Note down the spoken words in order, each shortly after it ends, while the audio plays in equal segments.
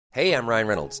Hey, I'm Ryan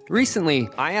Reynolds. Recently,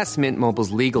 I asked Mint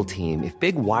Mobile's legal team if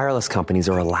big wireless companies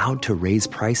are allowed to raise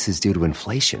prices due to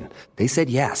inflation. They said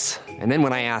yes. And then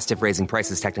when I asked if raising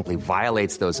prices technically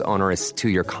violates those onerous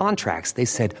two-year contracts, they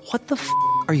said, "What the f***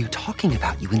 are you talking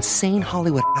about, you insane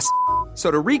Hollywood ass?" So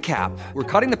to recap,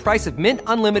 we're cutting the price of Mint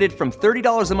Unlimited from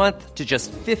 $30 a month to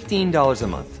just $15 a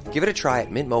month. Give it a try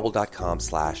at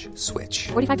mintmobile.com/switch.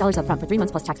 $45 up front for 3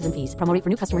 months plus taxes and fees. Promo rate for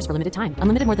new customers for limited time.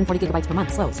 Unlimited more than 40 gigabytes per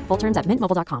month. Slows full terms at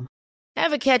mintmobile.com.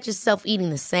 Ever catch yourself eating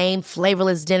the same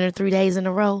flavorless dinner 3 days in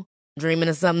a row? Dreaming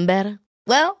of something better?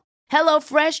 Well,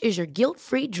 HelloFresh is your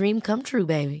guilt-free dream come true,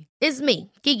 baby. It's me,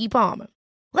 Keke Palmer.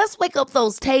 Let's wake up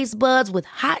those taste buds with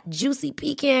hot, juicy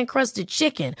pecan-crusted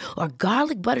chicken or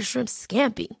garlic butter shrimp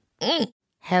scampi.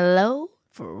 Hello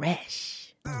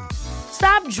Fresh.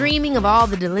 Stop dreaming of all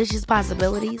the delicious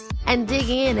possibilities and dig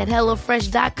in at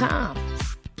HelloFresh.com.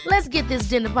 Let's get this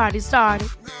dinner party started.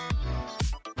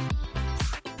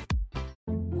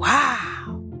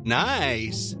 Wow.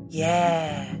 Nice.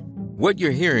 Yeah. What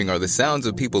you're hearing are the sounds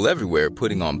of people everywhere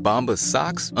putting on Bombas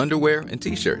socks, underwear, and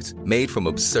T-shirts made from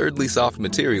absurdly soft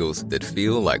materials that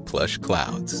feel like plush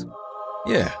clouds.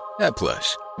 Yeah, that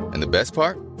plush. And the best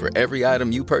part? For every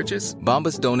item you purchase,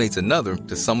 Bombas donates another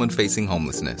to someone facing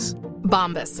homelessness.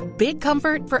 Bombas. Big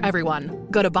comfort for everyone.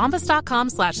 Go to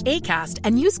bombas.com/ACAST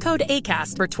and use code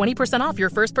ACAST for 20% off your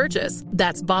first purchase.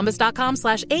 That's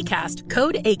bombas.com/ACAST.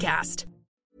 Code ACAST.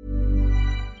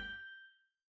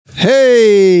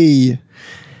 Hej!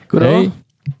 Goddag. Hej.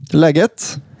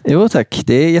 Läget? Jo tack,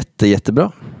 det är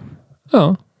jättebra.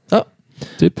 Ja,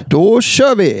 typ. Då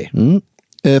kör vi!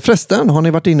 Förresten, har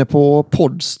ni varit inne på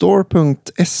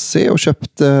podstore.se och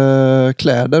köpt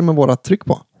kläder med våra tryck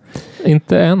på?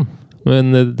 Inte än,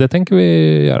 men det tänker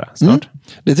vi göra snart.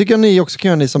 Det tycker jag ni också kan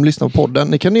göra, ni som lyssnar på podden.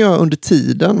 Ni kan göra under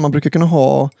tiden. Man brukar kunna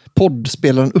ha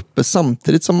poddspelaren uppe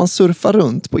samtidigt som man surfar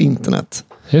runt på internet.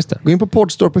 Just det. Gå in på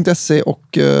podstore.se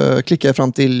och klicka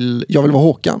fram till Jag vill vara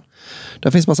Håkan.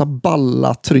 Där finns massa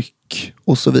balla, tryck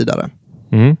och så vidare.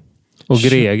 Och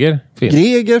Greger finns.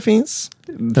 Greger finns.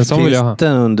 Den som vill jag ha.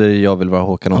 Den under Jag vill vara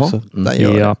Håkan också. Den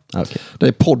gör ja. det. Okay. Det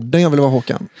är podden Jag vill vara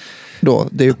Håkan. Då,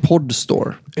 det är ju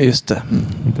Podstore. Just det.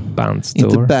 Inte Bandstore.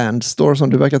 Inte Bandstore som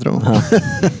du verkar tro.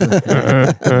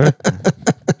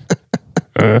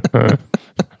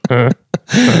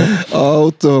 Ja,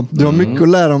 Otto, du har mycket att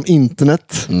lära om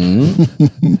internet.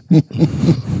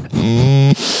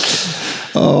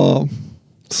 Ja,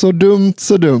 så dumt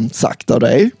sagt av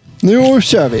dig. Nu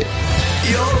kör vi.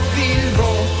 Jag vill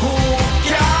vara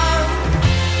Håkan.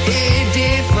 Är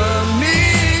det för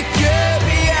mycket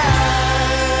begär?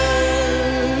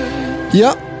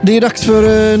 Ja, det är dags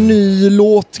för en ny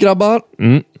låt, grabbar.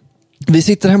 Vi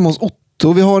sitter hemma hos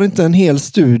Otto. Vi har inte en hel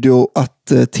studio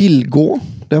att tillgå.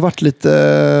 Det har varit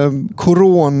lite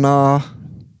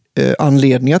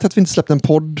corona-anledningar till att vi inte släppte en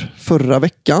podd förra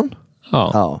veckan.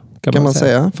 Ja, kan man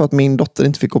säga. För att min dotter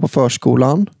inte fick gå på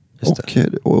förskolan.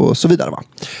 Och så vidare, va?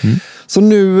 Så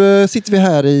nu sitter vi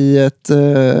här i ett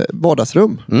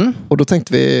vardagsrum. Och då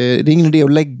tänkte vi, det är ingen idé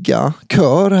att lägga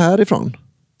kör härifrån.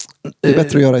 Det är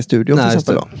bättre att göra i studion till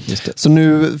exempel då. Så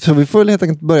nu, så vi får helt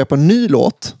enkelt börja på en ny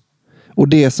låt. Och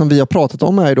det som vi har pratat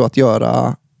om är då att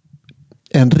göra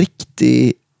en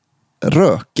riktig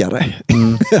rökare.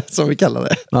 Som vi kallar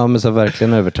det. Ja, men så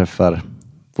verkligen överträffar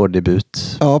vår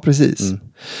debut. Ja, precis.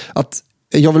 Att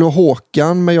Jag vill vara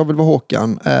Håkan, men Jag vill vara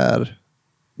Håkan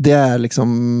det är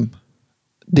liksom,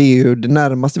 det är ju det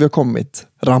närmaste vi har kommit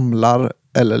Ramlar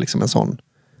eller liksom en sån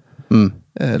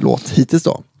låt hittills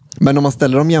då. Men om man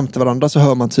ställer dem jämte varandra så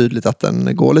hör man tydligt att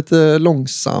den går lite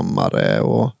långsammare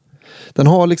och den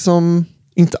har liksom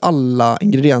inte alla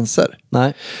ingredienser.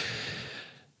 Nej.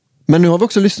 Men nu har vi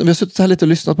också vi har suttit här lite och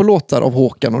lyssnat på låtar av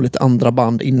Håkan och lite andra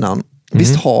band innan.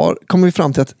 Visst kommer vi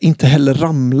fram till att inte heller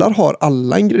Ramlar har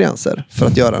alla ingredienser för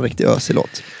att göra en riktig ösig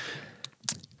låt?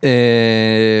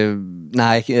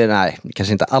 Nej,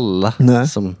 kanske inte alla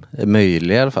som är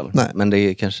möjliga i alla fall. Nej. Men det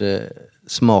är kanske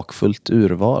smakfullt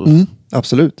urval.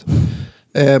 Absolut.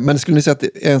 Men skulle ni säga att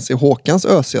det ens är Håkans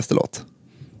ösigaste låt?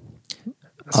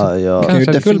 Alltså,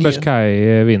 kanske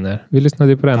Gullbergskaj vinner. Vi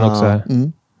lyssnade ju på den också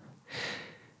här.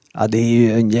 Ja, det är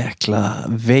ju en jäkla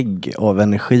vägg av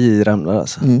energi i Ramlar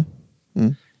alltså.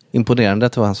 Imponerande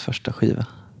att det var hans första skiva.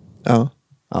 Ja.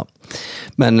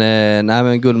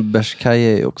 Men Gullbergskaj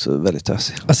är också väldigt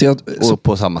ösig. Alltså och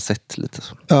på samma sätt lite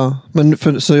så. Ja, men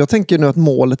så jag tänker nu att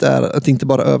målet är att inte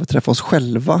bara överträffa oss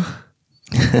själva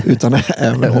utan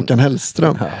även Håkan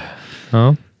Hellström.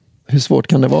 Ja. Hur svårt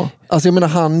kan det vara? Alltså jag menar,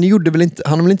 han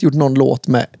har väl inte gjort någon låt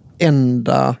med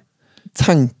enda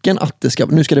tanken att det ska,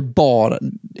 nu ska det bara,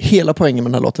 hela poängen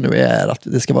med den här låten nu är att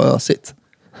det ska vara ösigt.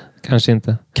 Kanske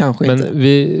inte. Kanske inte.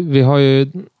 Men vi har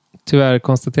ju tyvärr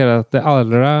konstaterat att det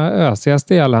allra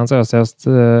ösigaste i alla hans ösigaste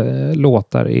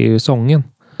låtar är ju sången.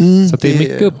 Så att det är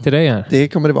mycket upp till dig här. Det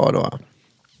kommer det vara då.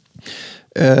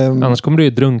 Annars kommer du ju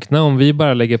drunkna om vi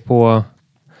bara lägger på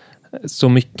så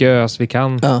mycket ös vi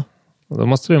kan. Ja. Och då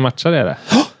måste du matcha det.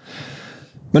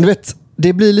 Men du vet,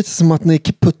 det blir lite som att ni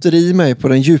puttar i mig på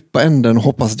den djupa änden och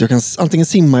hoppas att jag kan antingen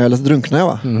simma eller drunkna.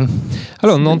 Va?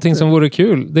 Hallå, någonting som vore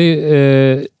kul. Det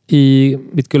är i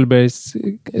Mitt Gullbergs...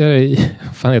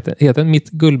 Vad heter den? Mitt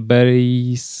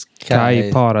Gullbergs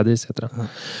Sky Paradis heter den.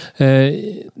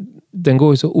 Den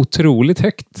går ju så otroligt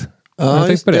högt. Ja,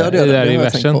 just det. Det där i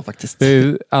versen. Det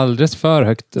är alldeles för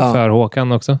högt för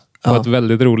Håkan också. På ett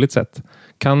väldigt roligt sätt.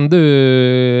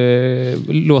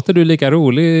 Låter du lika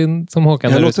rolig som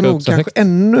Håkan? Jag låter nog kanske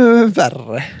ännu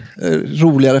värre.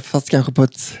 Roligare fast kanske på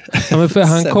ett... Ja, men för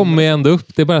han kommer ju ändå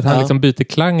upp. Det är bara att han liksom byter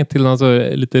klang till någon så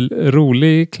lite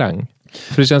rolig klang.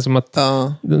 För det känns som att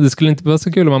det skulle inte vara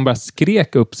så kul om man bara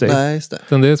skrek upp sig. Nej, just det.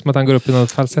 Utan det är som att han går upp i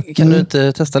något falsett. Kan du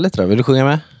inte testa lite då? Vill du sjunga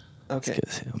med? Okay.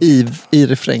 I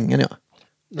refrängen, ja.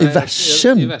 Nej, I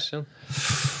versen? I versen.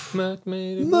 Möt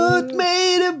mig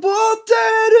där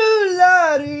båten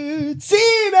rullar ut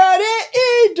senare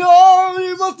idag.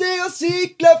 Nu måste jag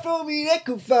cykla från min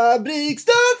ekofabrik.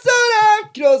 Studsar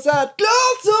av krossat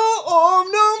glas och om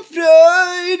någon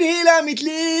fröjd. Hela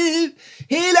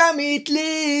mitt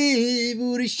liv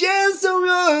och det känns som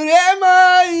jag är hemma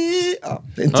i...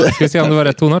 Ska vi se om det var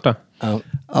rätt tonart då?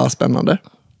 Ja, spännande.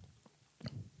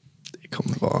 Det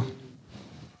kommer vara...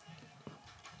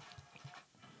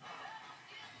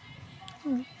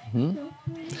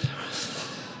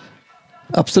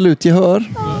 Absolut gehör.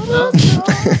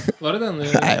 Var det den nu?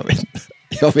 Nej,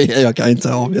 jag vet. Jag kan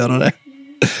inte avgöra det.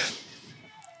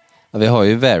 Ja, vi har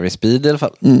ju Varispeed i alla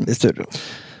fall i studion.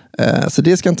 Så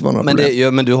det ska inte vara något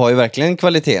problem. Men du har ju verkligen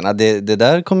kvaliteterna. Det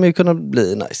där kommer ju kunna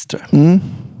bli nice, tror jag.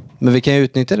 Men vi kan ju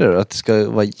utnyttja det då, att det ska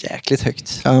vara jäkligt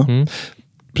högt. Ja,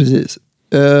 precis.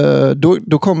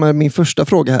 Då kommer min första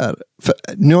fråga här. För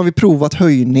nu har vi provat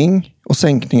höjning och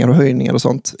sänkningar och höjningar och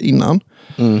sånt innan.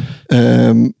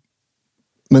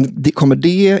 Men kommer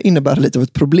det innebära lite av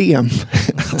ett problem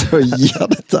att höja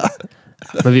detta?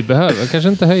 Men vi behöver kanske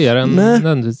inte höja den.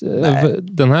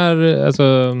 Den här,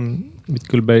 alltså Mitt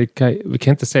Gullberg Sky, vi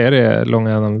kan inte säga det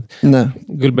långa namnet.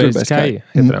 Gullberg Sky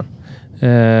heter den.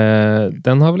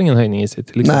 Den har väl ingen höjning i sig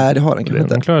till exempel? Nej, det har den kanske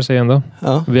inte. Den klarar sig ändå.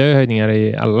 Ja. Vi har ju höjningar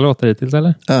i alla låtar hittills,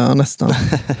 eller? Ja, nästan.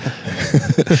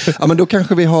 Ja, men då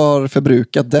kanske vi har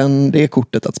förbrukat det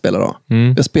kortet att spela då.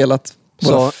 Vi har spelat...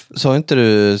 Sa inte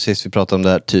du sist vi pratade om det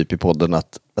här typ i podden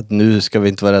att nu ska vi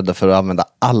inte vara rädda för att använda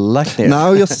alla knep?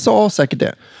 Nej, jag sa säkert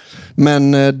det.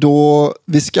 Men då,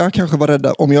 vi ska kanske vara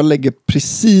rädda om jag lägger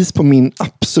precis på min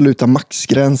absoluta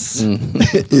maxgräns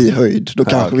i höjd. Då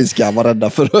kanske vi ska vara rädda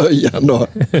för höjan då.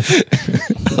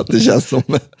 Att det känns som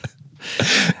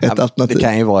ett alternativ. Det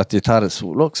kan ju vara ett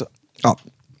gitarrsolo också.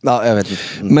 Ja, jag vet inte.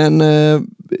 Men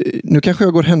nu kanske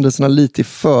jag går händelserna lite i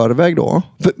förväg då.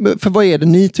 För vad är det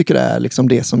ni tycker är liksom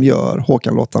det som gör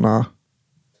Håkan-låtarna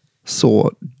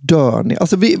så dörniga?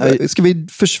 Alltså ska vi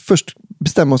först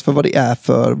bestämma oss för vad det är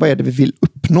för, vad är det vi vill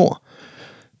uppnå?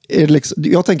 Är det liksom,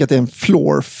 jag tänker att det är en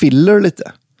floor filler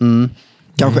lite.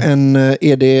 Kanske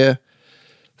är det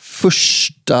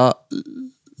första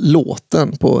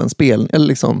låten på en spelning, eller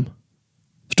liksom,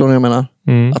 förstår ni vad jag menar?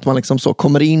 Att man liksom så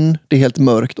kommer in, det är helt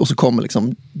mörkt och så kommer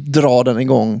liksom dra den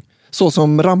igång. Så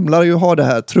som Ramlar ju har det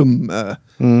här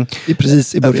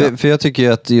precis i början. För jag tycker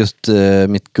ju att just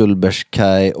Mitt Gullbergs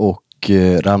Sky och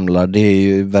Ramlar, det är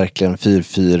ju verkligen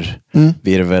 4/4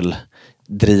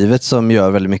 virveldrivet som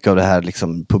gör väldigt mycket av det här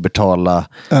liksom pubertala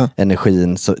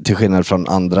energin, så, till skillnad från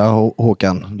andra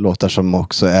Håkan-låtar som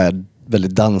också är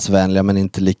väldigt dansvänliga men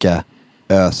inte lika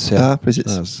ösiga. Ja,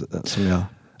 precis. Som jag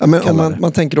men om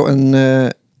man tänker då en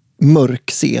mörk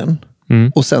scen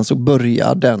och sen så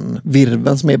börjar den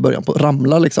virveln som är i början på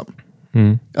ramla liksom.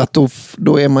 Att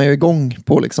då är man ju igång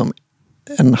på liksom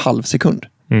en halv sekund.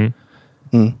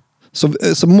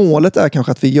 Så målet är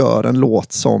kanske att vi gör en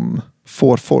låt som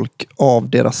får folk av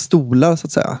deras stolar så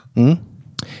att säga.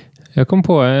 Jag kom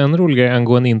på en rolig grej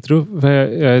angående intro. För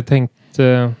jag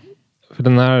tänkte... För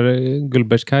den här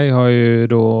Gullbergs Sky har ju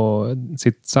då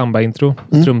sitt samba-intro,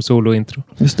 trumsolo-intro.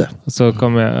 Just det. Och så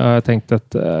kom jag tänkt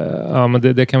att men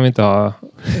det kan vi inte ha,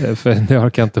 för det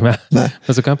orkar jag inte med. Nej.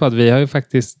 Men så kom jag på att vi har ju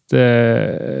faktiskt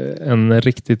en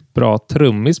riktigt bra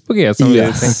trummis på G som vi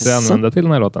tänkte använda till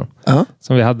den här låten.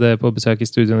 Som vi hade på besök i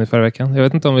studion i förra veckan. Jag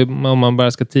vet inte om man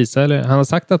bara ska teasa, eller han har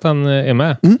sagt att han är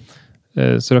med.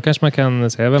 Så då kanske man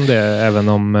kan säga vem det är, även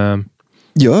om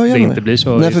Ja, det inte blir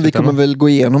så. Nej, för vi kommer väl gå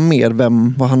igenom mer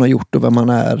vad han har gjort och vem han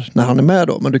är när han är med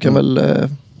då. Men du kan väl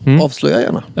avslöja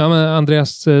gärna. Ja, men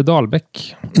Andreas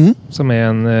Dahlbäck som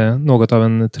är något av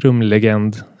en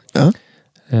trumlegend. Ja.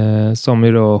 Som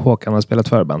ju då Håkan har spelat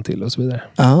förband till och så vidare.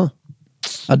 Ja,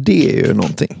 det är ju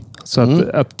någonting. Så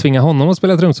att tvinga honom att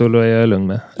spela trumsolo är jag lugn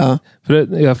med. Ja.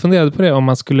 För jag funderade på det om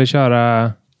man skulle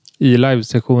köra i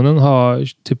live-sektionen, ha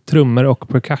typ trummor och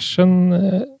percussion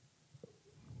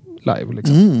live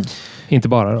liksom. Inte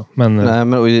bara då. Men, nej,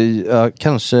 men jag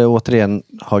kanske återigen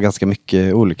har ganska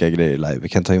mycket olika grejer live. Vi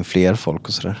kan ta in fler folk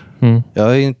och sådär.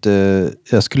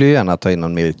 Jag skulle ju gärna ta in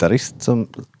någon militarist som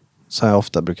jag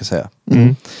ofta brukar säga.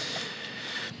 Men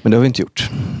det har vi inte gjort.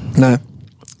 Nej.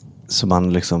 Så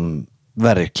man liksom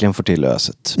verkligen får till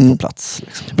öset på plats.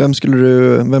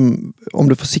 Liksom. Om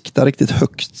du får sikta riktigt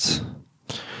högt?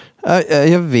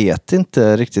 Jag vet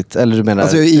inte riktigt. Eller du menar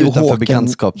alltså, utanför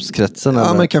bekantskapskretsen? Ja,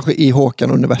 eller? men kanske i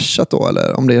Håkan-universat då.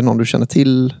 Eller om det är någon du känner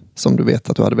till som du vet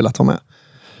att du hade velat ha med.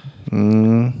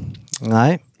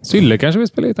 Nej. Sylle kanske vill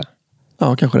spela gitarr.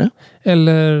 Ja, kanske det.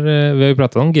 Eller vi har ju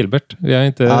pratat om Gilbert. Vi har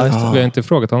inte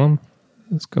frågat honom.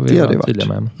 Ska vi vara tydliga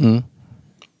med honom.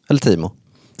 Eller Timo.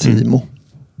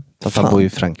 Fast han bor ju i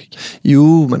Frankrike.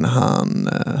 Jo, men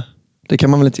det kan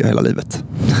man väl inte göra hela livet.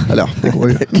 Eller ja, det går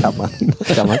ju. kan man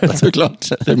inte. Såklart.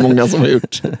 Det är många som har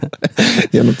gjort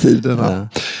genom tiden. Ja.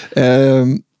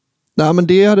 Nej, men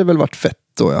det hade väl varit fett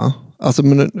då, ja. Alltså,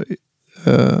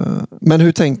 men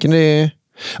hur tänker ni?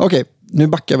 Okej, nu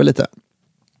backar vi lite.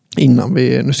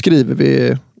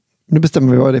 Nu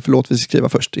bestämmer vi vad det är för låt vi ska skriva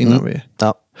först innan vi...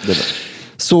 Ja, det är bra.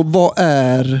 Så vad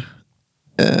är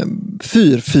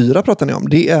 4-4 pratar ni om?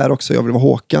 Det är också Jag vill vara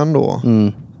Håkan då.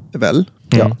 Väl?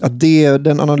 Ja. Att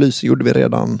den analysen gjorde vi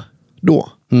redan då.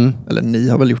 Eller ni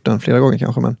har väl gjort den flera gånger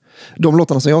kanske, men de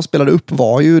låtarna som jag spelade upp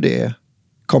var ju det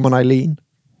Common Eileen.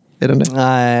 Är den det?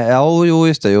 Nej,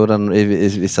 just det. Jo, den i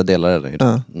vissa delar är den ju.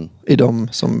 Ja. I de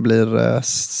som blir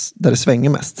där det svänger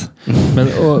mest. Men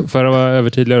för att vara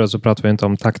övertydligare så pratar vi inte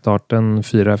om taktarten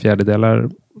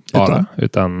 4/4 bara.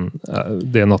 Utan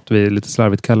det är något vi lite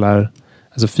slarvigt kallar,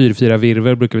 alltså 4/4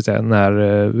 virvel brukar vi säga,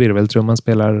 när virveltrumman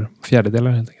spelar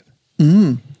fjärdedelar helt enkelt.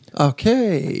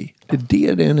 Okej. Det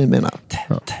är det ni menar.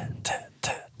 Ja.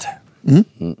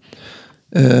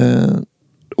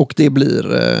 Och det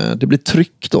blir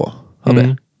tryck då av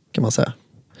det, kan man säga.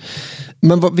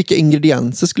 Men vilka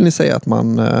ingredienser skulle ni säga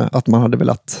att man hade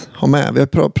velat ha med? Vi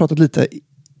har pratat lite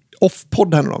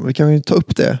off-podd här nu då. Vi kan ju ta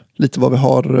upp det lite vad vi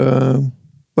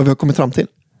har kommit fram till.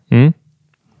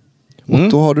 Och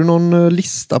då har du någon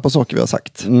lista på saker vi har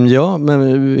sagt. Ja,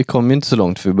 men vi kom ju inte så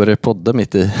långt för vi började podda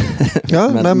mitt i. Ja,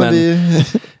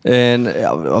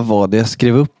 vad var det jag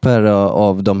skrev upp här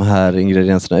av de här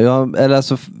ingredienserna? Eller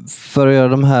alltså för att göra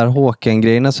de här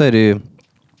Håkan-grejerna så är det ju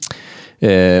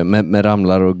med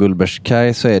Ramlar och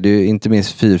Gullbergskaj så är det ju inte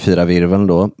minst 4/4-virveln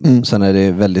då. Sen är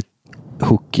det väldigt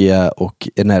hookiga och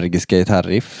energiska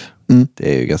gitarriff.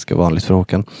 Det är ju ganska vanligt för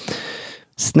Håkan.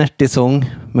 Snärtig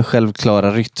sång med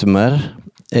självklara rytmer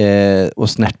och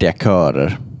snärtiga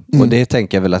körer. Och det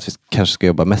tänker jag väl att vi kanske ska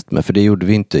jobba mest med, för det gjorde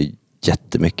vi inte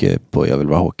jättemycket på Jag vill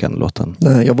vara Håkan-låten.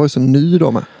 Nej, jag var ju så ny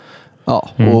då med. Ja,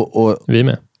 och vi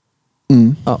med.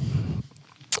 Ja.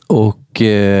 Och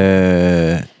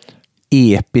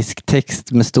episk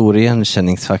text med stor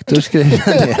igenkänningsfaktor skriver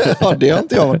jag ner. Ja, det har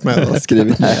inte jag varit med och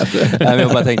skrivit ner. Nej, men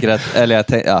jag bara tänker att,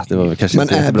 det var väl kanske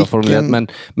inte jättebra formulerat,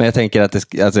 men jag tänker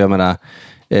att jag menar,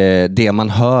 det man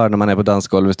hör när man är på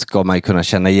dansgolvet ska man ju kunna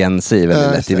känna igen sig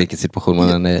väldigt lätt i vilken situation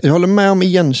man är. Jag håller med om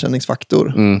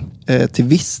igenkänningsfaktor till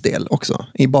viss del också.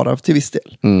 Bara till viss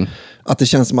del. Att det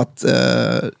känns som att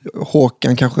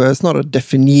Håkan kanske snarare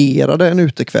definierade en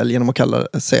utekväll genom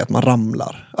att säga att man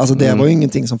ramlar. Alltså det var ju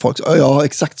ingenting som folk sa, ja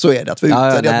exakt så är det att vi är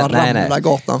ute, det är att man ramlar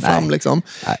gatan fram liksom.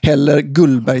 Heller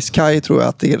Gullbergskaj tror jag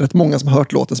att det är rätt många som har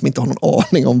hört låten som inte har någon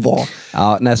aning om vad.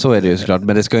 Ja, nej så är det ju såklart,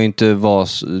 men det ska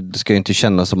ju inte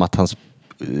kännas som att han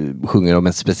sjunger om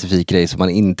en specifik grej som man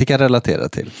inte kan relatera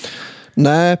till.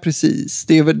 Nej, precis.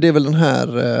 Det är väl den här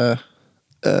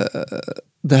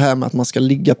det här med att man ska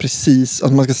ligga precis,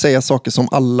 att man ska säga saker som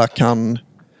alla kan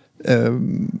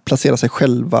placera sig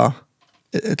själva.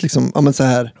 Så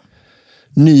här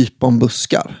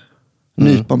nyponbuskar.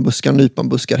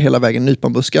 Nyponbuskar, hela vägen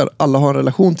nyponbuskar. Alla har en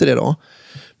relation till det då.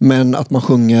 Men att man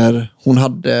sjunger, hon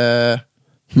hade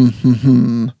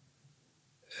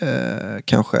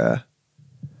kanske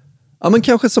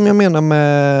kanske som jag menar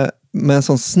med en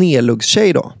sån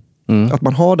snedluggstjej då. Att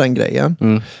man har den grejen.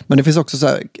 Men det finns också så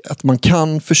här att man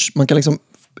kan liksom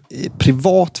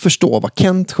privat förstå vad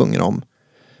Kent sjunger om.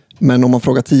 Men om man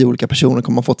frågar 10 olika personer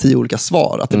kommer man få 10 olika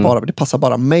svar. Att det passar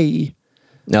bara mig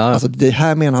Ja. Alltså det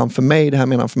här menar han för mig, det här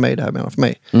menar han för mig, det här menar han för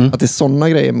mig. Att det är sådana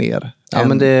grejer mer. Ja,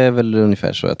 men det är väl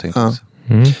ungefär så jag tänkte. Ja. Också.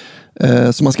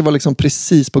 Så man ska vara liksom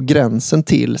precis på gränsen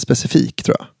till specifik,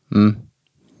 tror jag.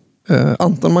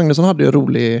 Anton Magnusson hade ju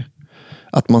rolig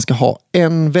att man ska ha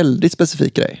en väldigt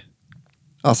specifik grej.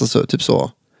 Alltså så, typ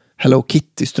så Hello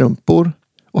Kitty-strumpor.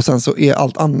 Och sen så är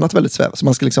allt annat väldigt svävt. Så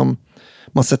man ska liksom,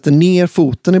 man sätter ner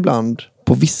foten ibland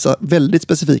på vissa väldigt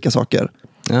specifika saker.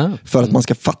 Ja. För att man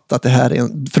ska fatta att det här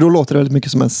är för då låter det väldigt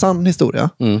mycket som en sann historia.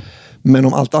 Men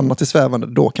om allt annat är svävande,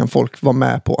 då kan folk vara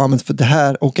med på, men för det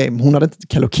här, okej, hon hade inte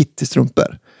Hello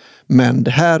Kitty-strumpor. Men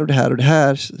det här och det här och det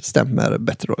här stämmer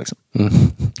bättre då liksom.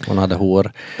 Hon hade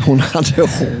hår. Hon hade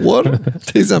hår,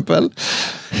 till exempel.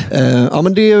 Ja,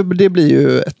 men det blir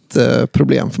ju ett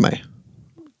problem för mig.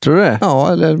 Tror du det?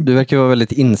 Ja, eller... Du verkar vara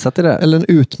väldigt insatt i det här. Eller en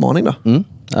utmaning då.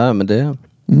 Ja, men det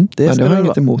men det har jag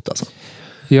inget emot alltså.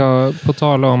 Ja, på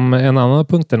tal om en annan av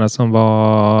punkterna som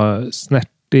var snärtig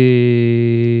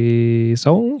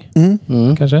sång,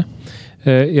 kanske.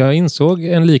 Jag insåg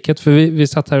en likhet, för vi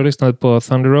satt här och lyssnade på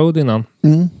Thunder Road innan.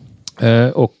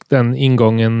 Och den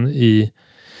ingången i,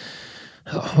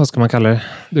 vad ska man kalla det?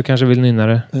 Du kanske vill nynna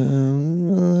det?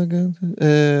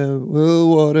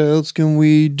 Well, what else can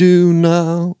we do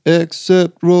now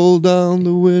except roll down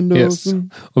the windows? Yes.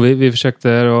 Och vi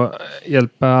försökte då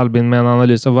hjälpa Albin med en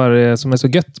analys av vad det är som är så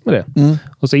gött med det.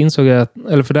 Och så insåg jag att,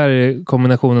 eller för där är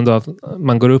kombinationen då att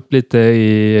man går upp lite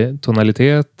i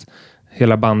tonalitet,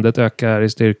 hela bandet ökar i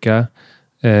styrka,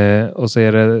 och så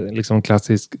är det liksom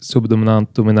klassisk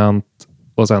subdominant, dominant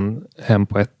och sen hem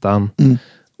på ettan.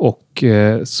 Och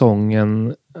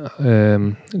sången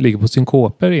ligger på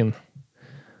synkoper in.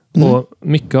 Och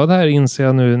mycket av det här inser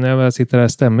jag nu när jag sitter här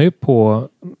stämmer ju på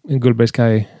Gullbergs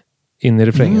Kaj in i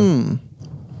refrängen.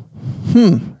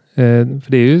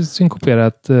 För det är ju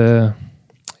synkoperat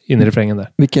in i refrängen där.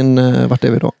 Vilken, vart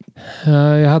är vi då?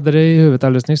 Jag hade det i huvudet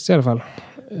alldeles nyss i alla fall.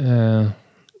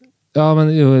 Ja,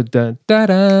 men jo,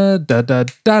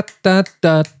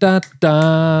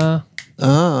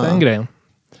 den grejen.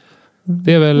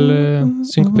 Det är väl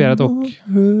synkoperat och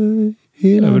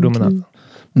överdominant.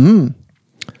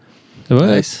 Det var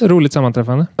ett roligt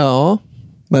sammanträffande. Ja,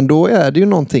 men då är det ju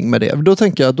någonting med det. Då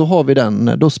tänker jag att då har vi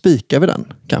den, då spikar vi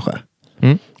den kanske.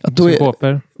 Att då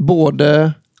är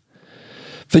både...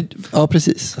 ja,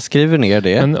 precis. Jag skriver ner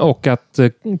det. Men, och att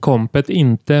kompet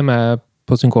inte är med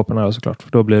på synkoperna då, såklart.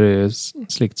 För då blir det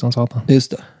slikt som satan.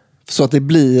 Just det. Så att det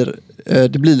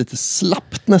blir lite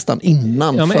slappt nästan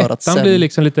innan. Ja, men för att sen... blir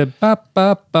liksom lite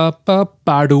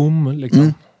badum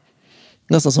liksom.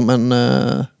 Nästan som en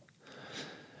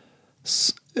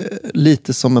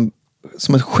lite som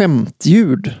ett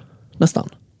skämtljud nästan.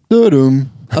 Dudum.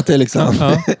 Att det är liksom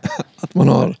att man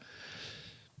har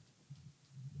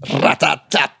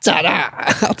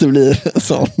att det blir en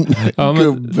sån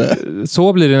gubbe.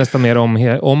 Så blir det nästan mer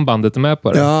om bandet är med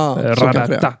på det. Ja,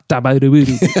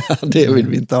 det vill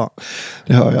vi inte ha.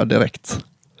 Det hör jag direkt.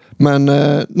 Men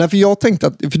nej, för jag tänkte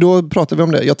att, för då pratade vi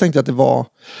om det. Jag tänkte att det var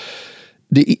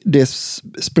det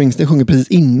Springsteen sjunger precis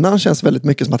innan känns väldigt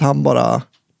mycket som att han bara,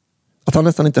 att han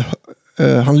nästan inte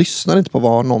han lyssnar inte på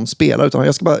vad någon spelar, utan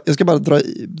jag ska bara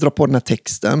dra på den här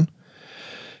texten.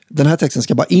 Den här texten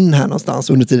ska bara in här någonstans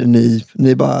under tiden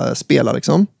ni bara spelar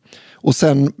liksom. Och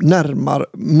sen närmar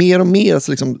mer och mer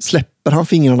så liksom släpper han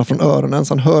fingrarna från öronen,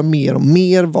 så han hör mer och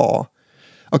mer vad.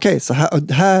 Okej, så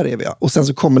här är vi. Och sen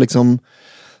så kommer liksom,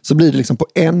 så blir det liksom på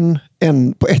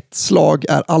ett slag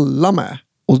är alla med.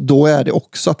 Och då är det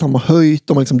också att han har höjt,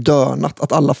 de har liksom dönat,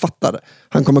 att alla fattar.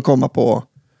 Han kommer komma på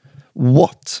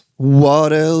what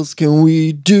else can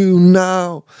we do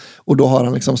now? Och då har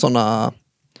han liksom såna,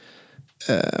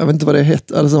 jag vet inte vad det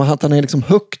heter, alltså att han är liksom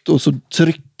högt och så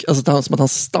tryck, alltså som att han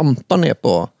stampar ner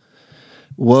på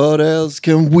what else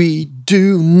can we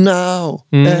do now?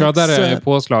 Ja, där är jag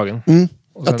påslagen.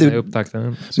 Och sen är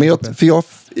upptakten. Men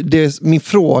min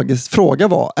fråga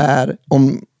är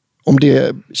om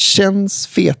det känns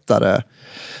fetare,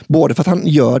 både för att han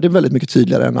gör det väldigt mycket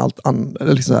tydligare än allt annat,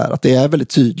 liksom så här, att det är väldigt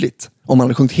tydligt om man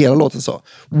hade sjungit hela låten så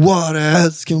what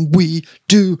else can we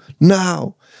do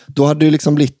now? Då hade det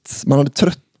liksom blivit, man hade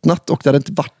tröttnat och det hade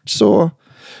inte varit så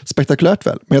spektakulärt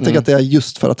väl. Men jag tänker att det är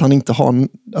just för att han inte har,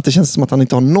 att det känns som att han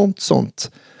inte har något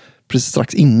sånt precis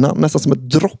strax innan, nästan som ett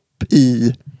dropp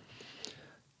i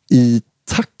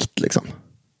takt liksom.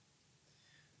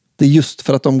 Det är just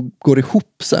för att de går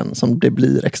ihop sen som det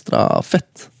blir extra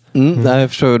fett. Nej, jag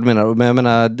förstår vad du menar. Men jag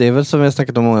menar, det är väl som jag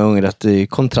snackat om många gånger, att det är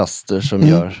kontraster som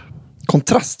gör...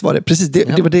 Kontrast var det. Precis,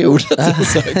 det var det ordet jag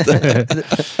sökte.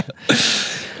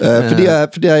 För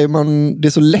det är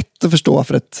så lätt att förstå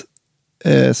för ett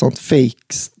sånt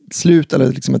fake slut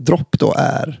eller liksom ett dropp då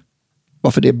är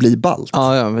varför det blir ballt.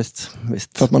 Ja, visst.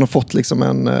 För att man har fått liksom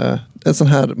en sån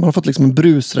här, man har fått liksom en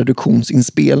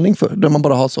brusreduktionsinspelning för, där man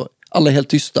bara har så, alla är helt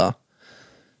tysta.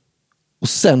 Och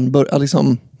sen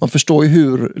liksom, man förstår ju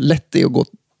hur lätt det är att gå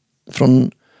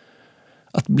från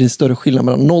att bli större skillnad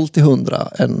mellan 0 till 100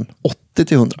 än 80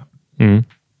 till 100.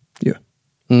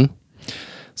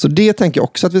 Så det tänker jag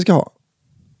också att vi ska ha.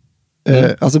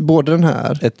 Alltså både den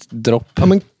här... Ett dropp. Ja,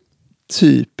 men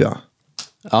typ, ja.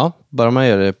 Ja, bara man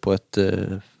gör det på ett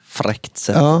fräckt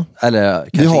sätt. Ja. Eller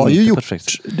vi har ju gjort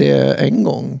det en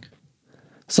gång.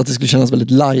 Så att det skulle kännas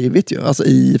väldigt liveigt ju. Alltså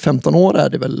i 15 år är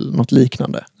det väl något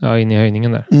liknande. Ja, in i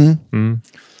höjningen där.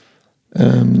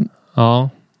 Ja.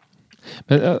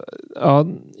 Men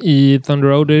i Thunder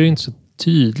Road är det inte så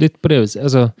tydligt på det viset.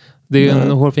 Alltså, det är ju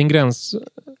en hårfin gräns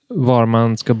var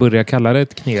man ska börja kalla det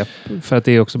ett knep. För att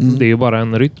det är också det är ju bara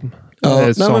en rytm.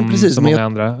 Ja, som precis, så många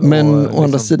andra. Men å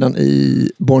andra sidan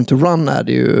i Born to Run är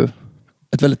det ju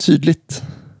ett väldigt tydligt,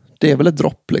 det är väl ett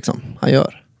dropp liksom han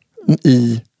gör.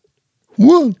 I 1,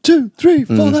 2, 3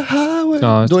 for the highway.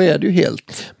 Ja, då är det ju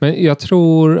helt... Men jag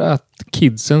tror att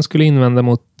kidsen skulle invända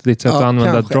mot ditt sätt att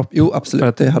använda kanske. Drop. Jo,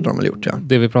 absolut. Det hade de väl gjort, ja.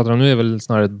 Det vi pratar om nu är väl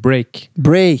snarare ett break.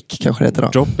 Break kanske det heter då.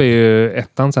 Drop är ju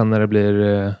ettan sen när det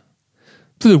blir...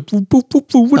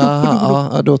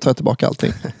 Ja, då tar jag tillbaka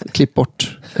allting. Klipp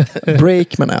bort.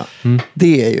 Break menar jag.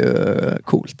 Det är ju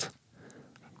coolt.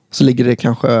 Så ligger det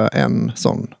kanske en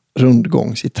sån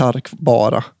rundgångsgitarr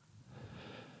bara.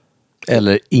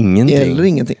 Eller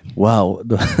ingenting. Wow,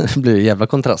 då blir det jävla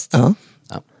kontrast. Ja.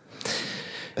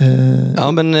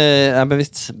 Men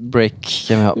visst, break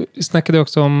kan vi ha. Vi snackade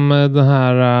också om den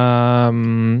här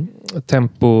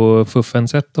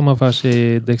tempo-fuffen-set de har för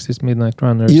sig i Dexys Midnight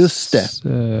Runners. Just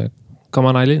det.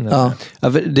 Common Eileen. Ja,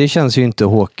 det känns ju inte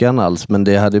Håkan alls, men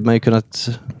det hade man ju kunnat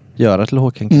göra till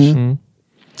Håkan kanske.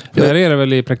 För där är det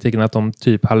väl i praktiken att de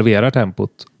typ halverar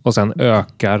tempot och sen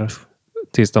ökar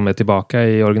tills de är tillbaka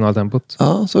i originaltempot.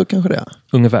 Ja, så kanske det är.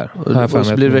 Ungefär. Och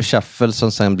så blir det shuffle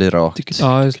som sen blir rakt.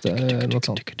 Ja, just det. Något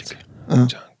sånt.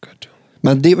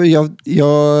 Men det,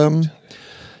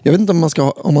 jag vet inte om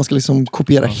man ska liksom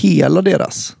kopiera hela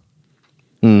deras.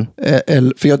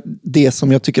 För det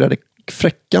som jag tycker är det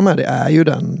fräcka med det är ju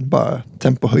den bara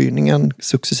tempohöjningen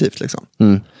successivt liksom.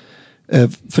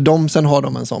 För dem sen har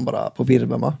de en sån bara på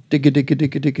virveln, va?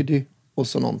 Diggy. Och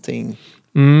så någonting.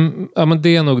 Ja, men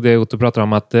det är nog det Otto pratar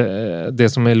om, att det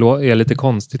som är lite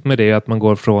konstigt med det är att man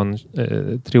går från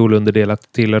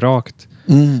triolunderdelat till rakt.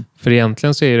 För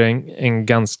egentligen så är det en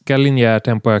ganska linjär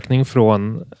tempoökning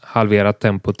från halverat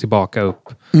tempo tillbaka upp.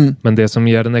 Men det som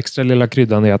ger den extra lilla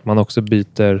kryddan är att man också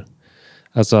byter,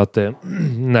 alltså att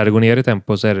när det går ner i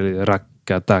tempo så är det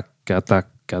racka, tacka,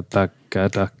 tacka, tacka,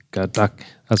 tacka, tack.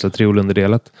 Alltså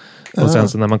triolunderdelat. Och sen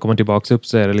så när man kommer tillbaka upp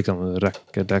så är det liksom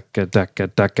racka, tacka, tacka,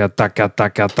 tacka, tacka,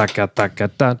 tacka, tacka, tacka,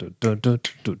 tacka.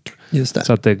 Just det.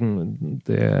 Så att det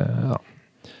ja.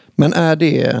 Men är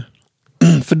det...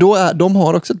 För då de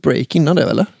har också ett break innan det,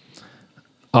 eller?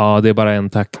 Ja, det är bara en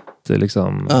takt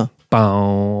liksom.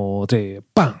 Bam, tre,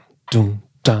 bam, dum,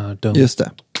 da, dum. Just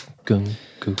det.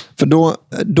 För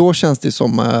då känns det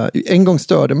som... En gång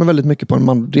störde mig väldigt mycket på en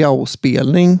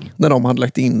Mandriao-spelning när de hade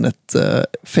lagt in ett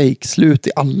fake-slut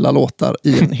i alla låtar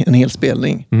i en hel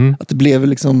spelning. Att det blev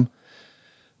liksom...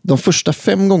 De första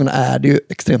 5 gångerna är det ju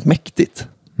extremt mäktigt.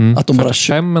 Att de bara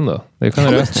 5 ändå? Det kan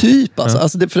men typ alltså.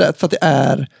 Alltså det, för att det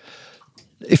är...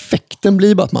 Effekten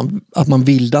blir bara att man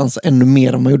vill dansa ännu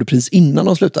mer än man gjorde precis innan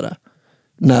de slutade.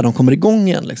 När de kommer igång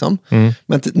igen liksom.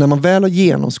 Men när man väl har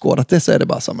genomskådat det så är det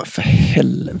bara så, men för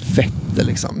helvete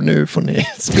liksom. Nu får ni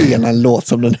spela en låt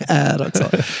som den är också.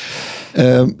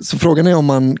 Så frågan är om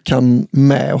man kan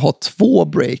med och ha 2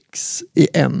 breaks i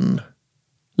en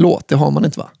låt. Det har man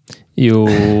inte, va?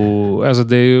 Jo, alltså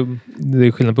det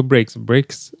är skillnad på breaks och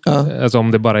breaks. Alltså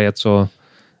om det bara är ett så...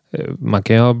 Man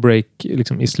kan ju ha break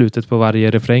liksom i slutet på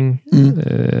varje refräng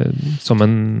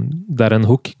som där en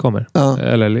hook kommer.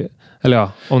 Eller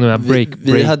ja, om det är break.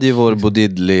 Vi hade ju vår Bo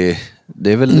Diddley.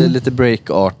 Det är väl lite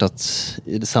break-artat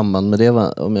i samband med det,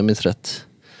 va? Om jag minns rätt.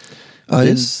 Ja,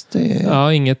 just det.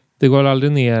 Ja, det går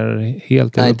aldrig ner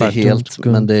helt. Nej, inte helt,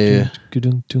 men det är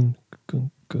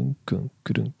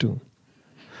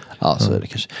ja, så är det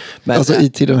kanske. Men, alltså i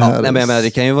tiden här... men det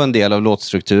kan ju vara en del av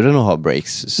låtstrukturen att ha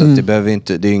breaks. Så att det behöver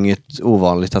inte, det är inget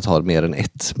ovanligt att ha mer än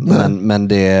ett. Men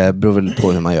det beror väl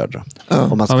på hur man gör det.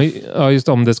 Om man ska... Ja, just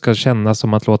om det ska kännas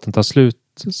som att låten tar slut.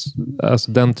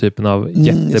 Alltså den typen av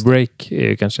jättebreak är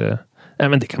ju kanske... Nej,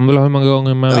 men det kan man väl ha hur många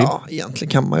gånger man vill. Ja,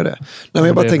 egentligen kan man ju det. Nej, men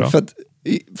jag bara tänker för att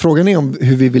frågan är om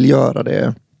hur vi vill göra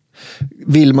det.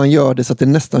 Vill man göra det så att det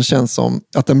nästan känns som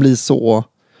att den blir så...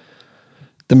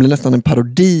 den blir nästan en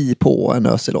parodi på en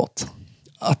ösig-låt.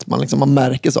 Att man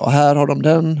märker så, här har de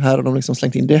den, här har de liksom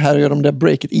slängt in det, här gör de det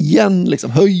breaket igen,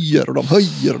 liksom höjer och de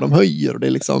höjer och de höjer och det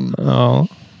är liksom... Ja.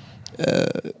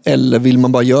 Eller vill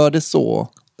man bara göra det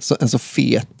en så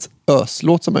fet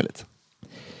öslåt som möjligt?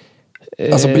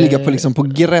 Alltså ligga på, liksom, på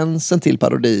gränsen till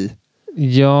parodi.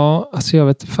 Ja, alltså jag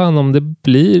vet fan om det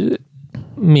blir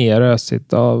mer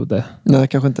ösigt av det. Nej,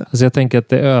 kanske inte. Alltså jag tänker att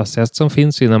det ösigaste som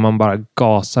finns ju när man bara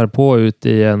gasar på ut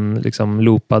i en liksom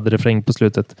loopad refräng på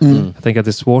slutet. Jag tänker att det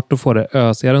är svårt att få det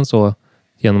ösigare än så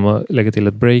genom att lägga till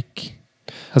ett break.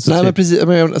 Alltså nej, men precis.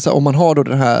 Alltså, om man har då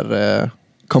den här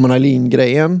Common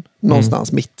Eileen-grejen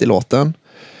någonstans mitt i låten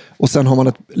och sen har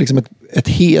man ett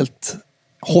helt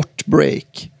hårt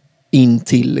break in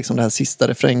till liksom den här sista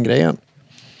refränggrejen.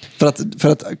 För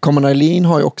att Common Eileen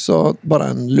har ju också bara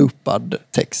en loopad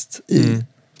text i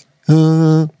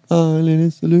Eileen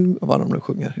is a loop. Vad de nu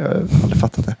sjunger. Jag har aldrig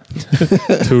fattat det.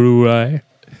 Tror I.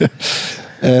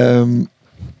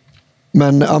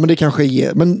 Men det kanske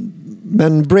ger...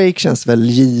 Men break känns väl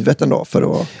givet ändå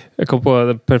för att... Jag kom på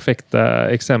det perfekta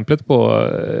exemplet på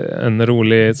en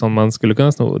rolig som man skulle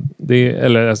kunna sno. Det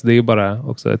är ju bara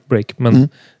också ett break. Men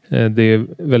det är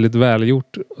väldigt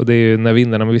välgjort. Och det är ju när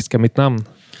vindarna viskar mitt namn.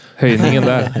 Höjningen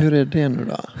där. Hur är det nu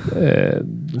då?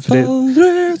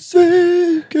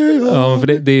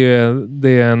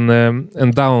 Det är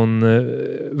en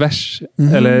down-vers.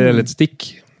 Eller ett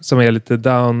stick som är lite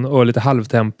down och lite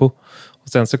halvtempo. Och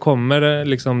sen så kommer det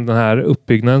liksom den här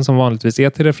uppbyggnaden som vanligtvis är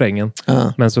till refrängen.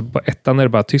 Men så på ettan är det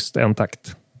bara tyst en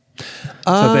takt. Så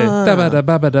att det är dabada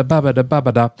babada babada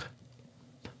babada.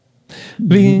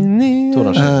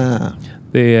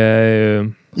 Det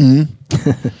är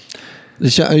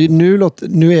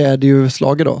nu är det ju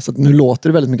slager då, så att nu låter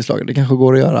det väldigt mycket slager. Det kanske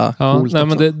går att göra coolt nej,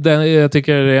 men jag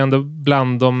tycker det är ändå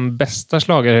bland de bästa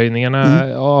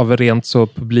slagerhöjningarna av rent så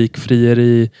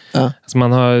publikfrieri. Alltså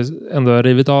man har ändå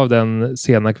rivit av den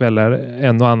sena kvällar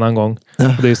en och annan gång.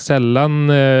 Och det är sällan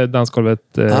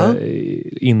dansgolvet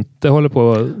inte håller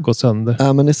på att gå sönder.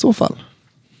 Ja, men i så fall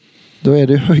då är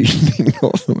det höjning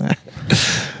som är.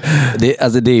 Det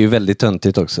är ju väldigt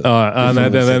töntigt också. Ja, nej,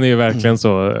 den är ju verkligen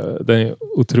så. Den är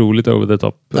otroligt over the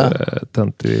top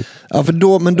töntig. Ja, för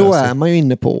då är man ju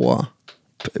inne på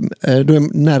då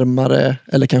är närmare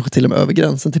eller kanske till och med över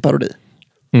gränsen till parodi.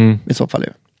 I så fall ju.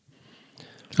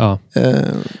 Ja.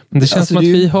 Men det känns som att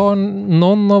vi har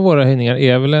någon av våra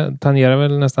höjningar tangerar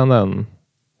väl nästan den.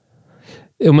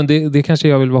 Jo, men det kanske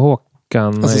jag vill vara Håkan.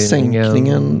 Alltså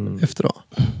sänkningen efter då?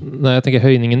 Nej, jag tänker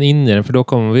höjningen in i den, för då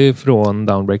kommer vi från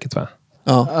downbreaket, va?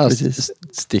 Ja, precis.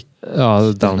 Stick.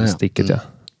 Ja, downsticket, ja.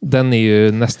 Den är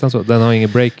ju nästan så. Den har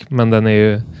ingen break, men den är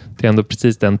ju det är ändå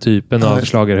precis den typen av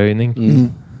slagerhöjning.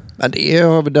 Men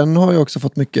den har ju också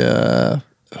fått mycket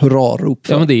hurrarop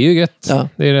för. Ja, men det är ju gött. Ja.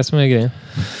 Det är det som är grejen.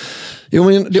 Jo,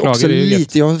 men det är också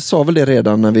lite, jag sa väl det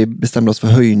redan när vi bestämde oss för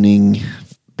höjning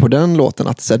på den låten,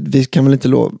 att så här, vi kan väl inte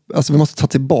vi måste ta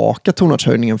tillbaka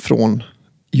tonartshöjningen från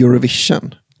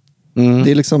Eurovision.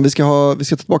 Det är liksom, vi ska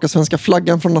ta tillbaka svenska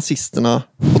flaggan från nazisterna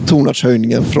och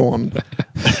tonartshöjningen från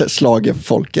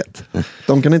schlagerfolket.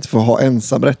 De kan inte få ha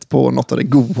ensamrätt på något av det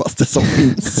godaste som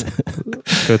finns.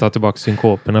 Ska vi ta tillbaka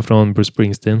synkoperna från Bruce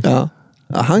Springsteen? Ja,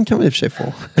 han kan vi i och för sig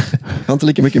få. Jag har inte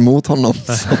lika mycket emot honom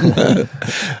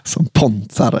som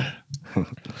Pontsare.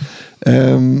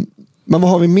 Men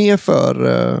vad har vi mer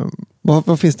för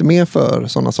vad finns det mer för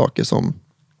sådana saker som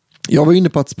jag var inne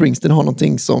på att Springsteen har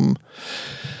någonting som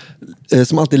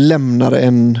alltid lämnar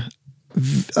en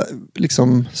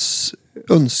liksom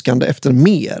önskande efter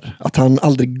mer, att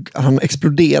han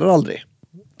exploderar aldrig.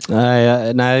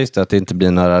 Nej, just det, att det inte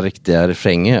blir några riktiga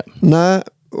refränger. Nej,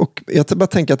 och jag bara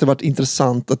tänker att det har varit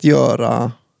intressant att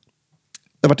göra.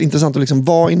 Det har varit intressant att liksom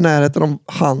vara i närheten av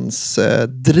hans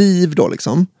driv då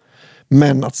liksom.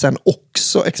 Men att sen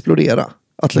också explodera.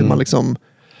 Att man liksom...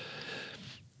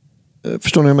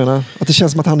 Förstår ni vad jag menar? Att det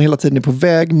känns som att han hela tiden är på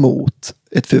väg mot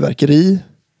ett fyrverkeri.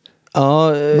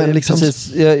 Ja, men liksom...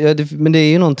 precis. Men det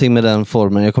är ju någonting med den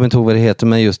formen. Jag kommer inte ihåg vad det heter,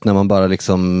 men just när man bara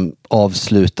liksom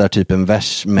avslutar typ en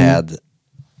vers med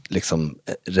liksom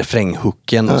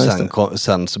refränghooken och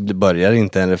sen så börjar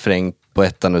inte en refräng på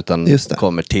ettan utan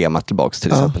kommer temat tillbaks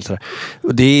till exempel. Sådär.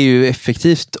 Och det är ju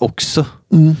effektivt också.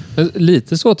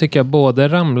 Lite så tycker jag både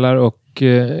Ramlar och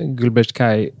Gullbergs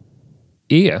Kaj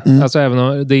är. Alltså även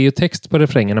om det är ju text på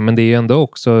refrängerna, men det är ju ändå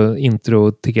också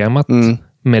intro-temat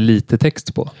med lite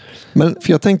text på. Men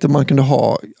för jag tänkte att man kunde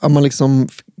ha, att man liksom,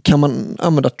 kan man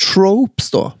använda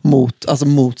tropes då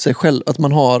mot sig själv, att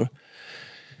man har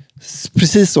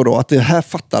precis så då, att det här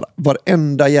fattar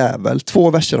varenda jävel, 2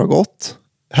 verser har gått,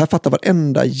 här fattar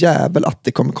varenda jävel att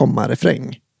det kommer komma en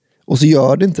refräng. Och så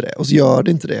gör det inte det. Och så gör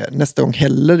det inte det nästa gång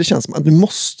heller. Det känns som att nu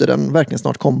måste den verkligen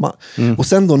snart komma. Och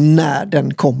sen då när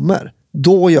den kommer,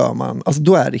 då gör man, alltså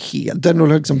då är det helt, den har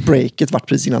liksom breaket varit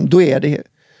precis innan,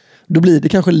 då blir det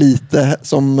kanske lite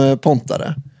som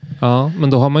pontare. Ja, men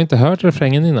då har man inte hört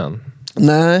refrängen innan.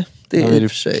 Nej, det är i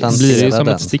och för sig. Det blir ju som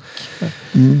ett stick.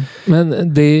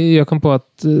 Men jag kom på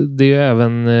att det är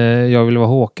även Jag vill vara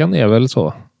Håkan är väl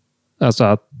så. Alltså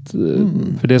att,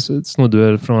 för det snodde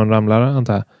väl från Ramlare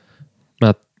antar jag. Men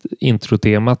att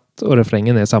introtemat och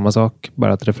refrängen är samma sak.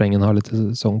 Bara att refrängen har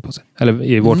lite sång på sig. Eller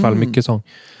i vårt fall mycket sång.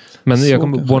 Men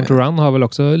Born to Run har väl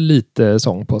också lite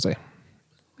sång på sig.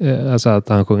 Alltså att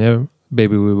han sjunger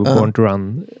Baby We Were Born to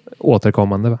Run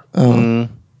återkommande va?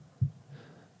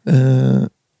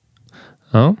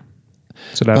 Ja.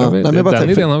 Så där har vi, den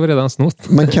idén har vi redan snott.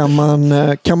 Men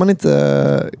kan man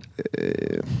inte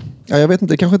jag vet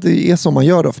inte, det kanske inte är så man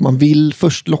gör då, för man vill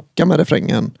först locka med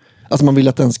refrängen. Alltså man vill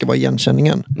att den ska vara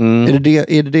igenkänningen.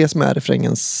 Är det som är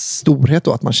refrängens storhet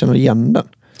då, att man känner igen den?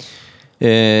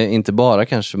 Inte bara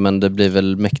kanske, men det blir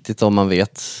väl mäktigt om man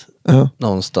vet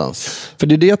någonstans. För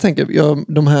det är det jag tänker,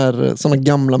 de här sådana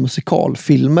gamla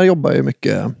musikalfilmer jobbar ju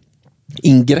mycket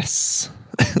ingress.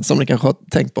 Som ni kanske har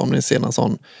tänkt på om ni ser någon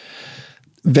sån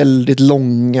väldigt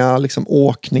långa liksom,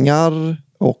 åkningar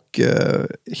och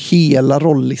hela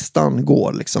rolllistan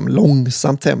går liksom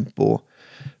långsamt tempo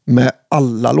med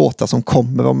alla låtar som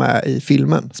kommer vara med i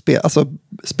filmen.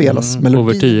 Spelas melodi.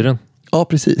 Overtyren. Ja,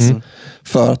 precis.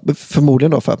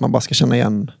 Förmodligen då för att man bara ska känna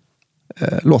igen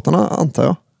låtarna, antar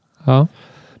jag. Ja.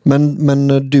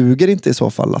 Men duger inte i så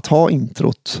fall att ha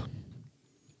introt?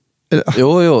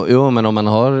 Jo, men om man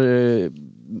har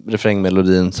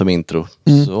refrängmelodin som intro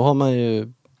så har man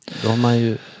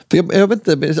ju... För jag vet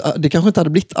inte, det kanske inte hade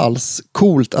blivit alls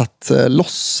coolt att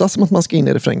låtsas som att man ska in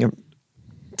i refrängen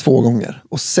 2 gånger.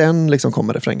 Och sen liksom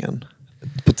kommer refrängen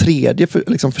på tredje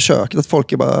försöket, att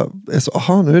folk är så,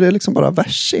 aha, nu är det liksom bara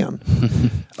vers igen.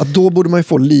 Att då borde man ju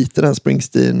få lite den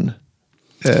Springsteen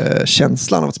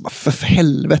känslan av att bara, för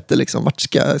helvete liksom, vart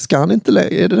ska han inte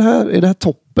är det här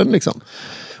toppen liksom.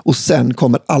 Och sen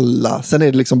kommer sen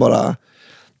är det liksom bara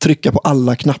trycka på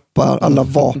alla knappar, alla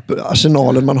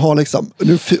vapenarsenalen man har liksom,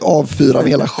 nu avfyrar vi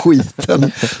hela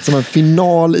skiten som en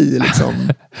final i liksom.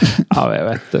 Ja, jag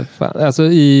vet inte. Alltså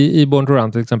i Born to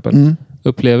Run till exempel.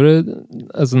 Upplever du,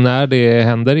 alltså när det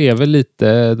händer är väl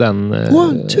lite den... 1, 2,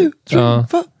 3,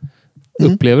 4.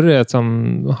 Upplever du det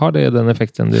som har det den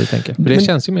effekten du tänker? För det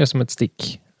känns ju mer som ett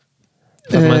stick.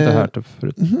 För att man inte har hört det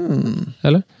förut.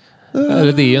 Eller?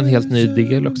 Eller det är ju en helt ny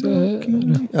digel också.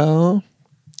 Ja.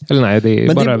 Eller nej, det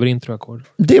är bara över introackord.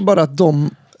 Det är bara att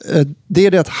det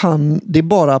är det att det är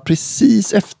bara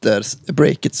precis efter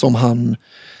breaket som han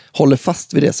håller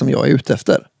fast vid det som jag är ute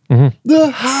efter. The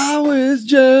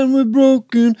highways jam with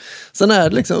broken. Sen är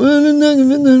det liksom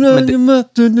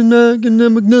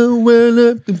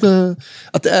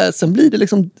att sen blir det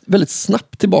liksom väldigt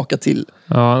snabbt tillbaka till.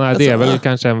 Ja, nej, det är väl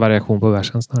kanske en variation på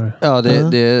versen snarare. Ja,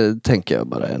 det tänker jag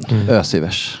bara en ösig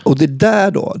vers. Och det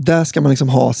där ska man liksom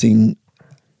ha sin.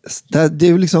 Det är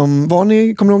ju liksom, kommer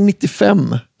ni ihåg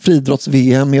 95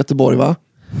 friidrotts-VM i Göteborg va?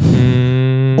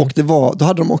 Och då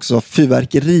hade de också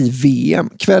fyrverkeri-VM.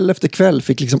 Kväll efter kväll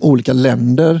fick liksom olika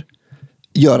länder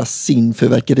göra sin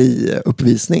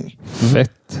fyrverkeriuppvisning.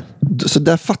 Fett. Så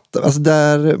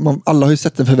alla har ju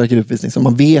sett en fyrverkeriuppvisning, så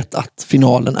man vet att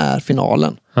finalen är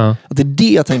finalen. Att det är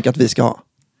det jag tänker att vi ska ha.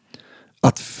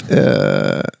 Att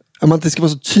det ska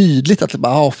vara så tydligt att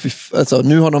alltså,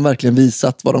 nu har de verkligen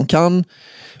visat vad de kan.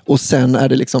 Och sen är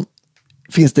det liksom,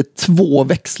 finns det 2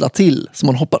 växlar till som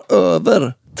man hoppar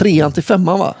över 3 till 5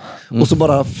 va? Och så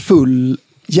bara full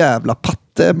jävla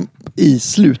patte i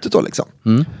slutet då liksom.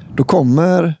 Då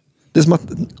kommer det är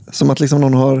som att liksom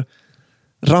någon har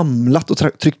ramlat och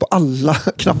tryckt på alla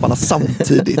knapparna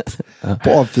samtidigt på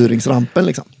avfyringsrampen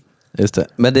liksom. Just det.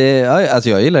 Men alltså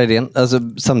jag gillar idén. Alltså,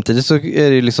 samtidigt så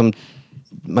är det liksom,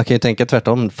 man kan ju tänka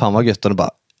tvärtom, fan vad gött och bara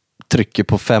trycker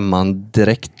på 5:an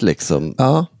direkt liksom.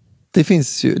 Ja. Det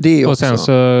finns ju det också. Och sen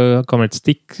så kommer ett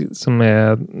stick som är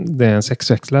en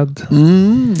 6-växlad.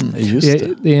 Just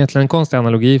det. Det är egentligen en konstig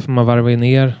analogi, för man varvar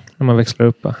ner när man växlar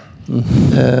upp. Ja,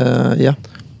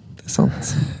 det är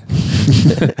sant.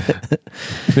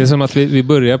 Det är som att vi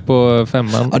börjar på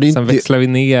 5:an, sen växlar vi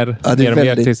ner mer och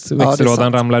mer tills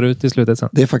växellådan ramlar ut i slutet sen.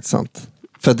 Det är faktiskt sant.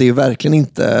 För det är verkligen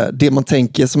inte det man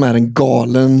tänker som är en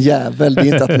galen jävel. Det är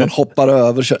inte att man hoppar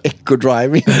över och kör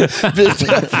eco-driving.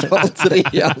 Byter från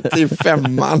 3:an till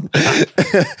 5:an.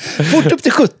 Fort upp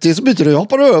till 70 så byter du,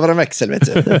 hoppar över en växel, vet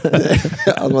du.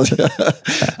 Ja,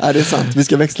 det är sant. Vi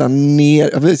ska växla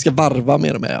ner. Vi ska varva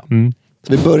mer och mer. Ja.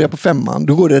 Så vi börjar på 5:an,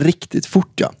 då går det riktigt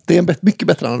fort. Ja. Det är en mycket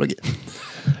bättre analogi.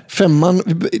 5:an,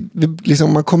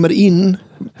 liksom, man kommer in,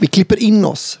 vi klipper in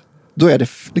oss. Då är det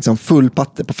liksom full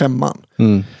patte på 5:an.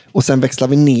 Och sen växlar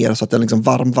vi ner så att den liksom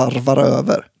varvar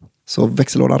över. Så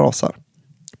växellådan rasar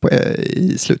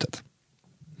i slutet.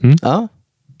 Ja,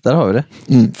 där har vi det.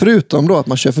 Förutom då att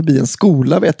man kör förbi en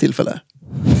skola vid ett tillfälle.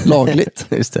 Lagligt.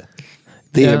 Just det.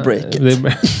 Det är breaket.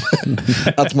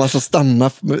 Att man så stanna,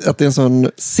 att det är en sån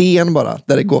scen bara,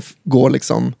 där det går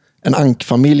liksom en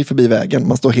ankfamilj förbi vägen.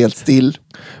 Man står helt still.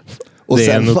 Och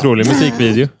det är en otrolig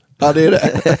musikvideo. Ja, det är det.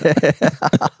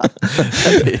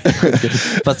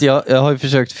 Fast jag har ju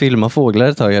försökt filma fåglar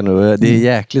ett tag här nu. Det är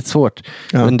jäkligt svårt.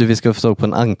 Ja. Men vi ska få tag på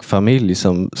en ankfamilj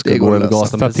som ska gå över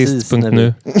gatan.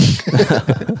 Statist.nu.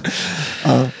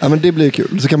 Ja, men det blir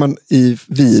kul. Så kan man i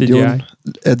videon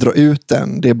dra ut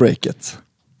det breaket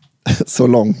så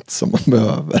långt som man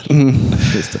behöver.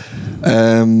 Just det.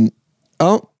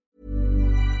 Ja.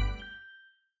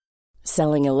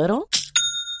 Selling a little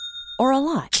or a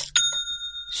lot?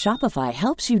 Shopify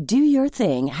helps you do your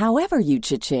thing however you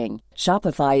cha-ching.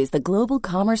 Shopify is the global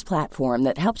commerce platform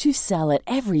that helps you sell at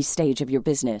every stage of your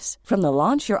business. From the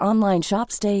launch your online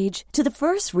shop stage to the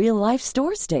first real-life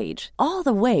store stage, all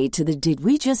the way to the did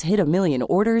we just hit a million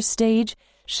orders stage.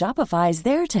 Shopify is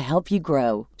there to help you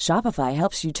grow. Shopify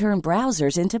helps you turn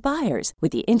browsers into buyers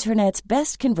with the internet's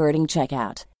best converting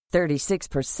checkout.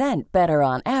 36% better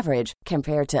on average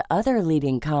compared to other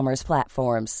leading commerce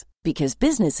platforms. Because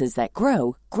businesses that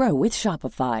grow, grow with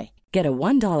Shopify. Get a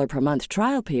 $1 per month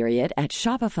trial period at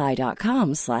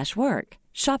shopify.com/work.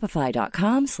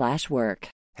 Shopify.com/work.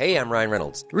 Hey, I'm Ryan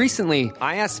Reynolds. Recently,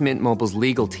 I asked Mint Mobile's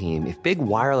legal team if big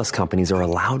wireless companies are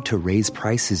allowed to raise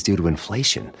prices due to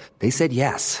inflation. They said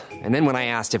yes. And then when I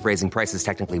asked if raising prices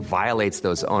technically violates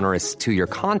those onerous 2-year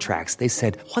contracts, they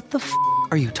said, "What the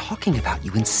are you talking about,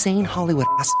 you insane Hollywood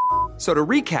ass?" So to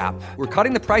recap, we're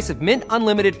cutting the price of Mint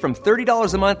Unlimited from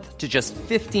 $30 a month to just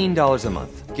 $15 a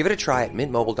month. Give it a try at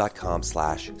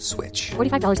mintmobile.com/switch.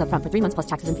 $45 up front for 3 months plus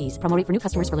taxes and fees. Promo rate for new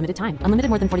customers for limited time. Unlimited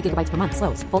more than 40 gigabytes per month.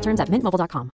 Slows full terms at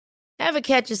mintmobile.com. Ever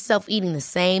catch yourself eating the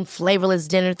same flavorless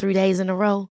dinner 3 days in a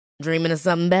row? Dreaming of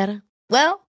something better?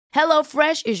 Well,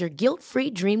 HelloFresh is your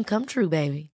guilt-free dream come true,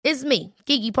 baby. It's me,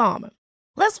 Keke Palmer.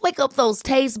 Let's wake up those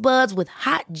taste buds with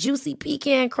hot, juicy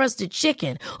pecan-crusted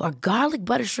chicken or garlic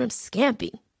butter shrimp scampi.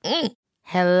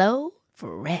 Hello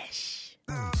Fresh.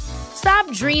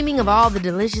 Stop dreaming of all the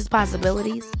delicious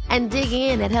possibilities and dig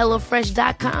in at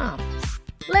HelloFresh.com.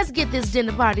 Let's get this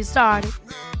dinner party started.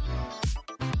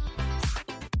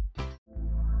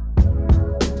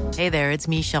 Hey there, it's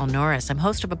Michelle Norris. I'm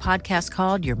host of a podcast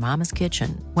called Your Mama's Kitchen.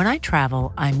 When I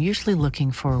travel, I'm usually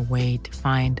looking for a way to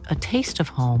find a taste of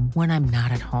home when I'm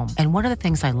not at home. And one of the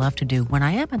things I love to do when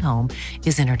I am at home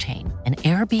is entertain. And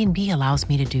Airbnb allows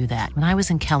me to do that. When I was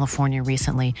in California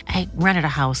recently, I rented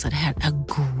a house that had a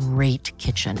great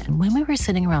kitchen. And when we were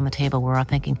sitting around the table, we were all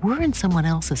thinking, we're in someone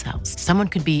else's house. Someone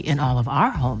could be in all of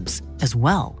our homes as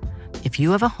well. If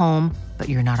you have a home, but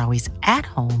you're not always at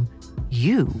home,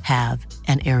 you have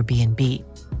an Airbnb.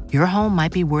 Your home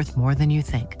might be worth more than you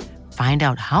think. Find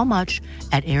out how much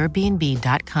at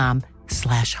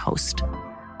airbnb.com/host.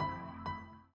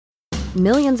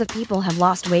 Millions of people have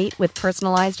lost weight with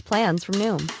personalized plans from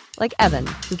Noom. Like Evan,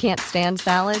 who can't stand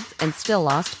salads and still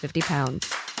lost 50 pounds.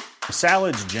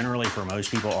 Salads generally for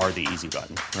most people are the easy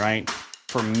button, right?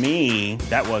 For me,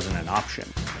 that wasn't an option.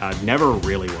 I never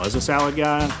really was a salad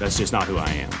guy. That's just not who I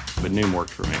am. But Noom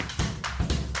worked for me.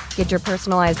 Get your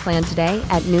personalized plan today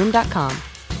at Noom.com.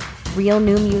 Real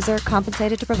Noom user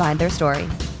compensated to provide their story.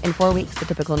 In 4 weeks, the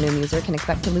typical Noom user can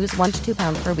expect to lose 1 to 2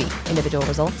 pounds per week. Individual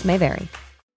results may vary.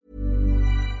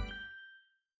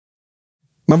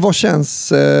 Men vad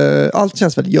känns... allt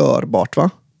känns väl görbart, va?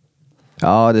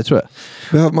 Ja, det tror jag.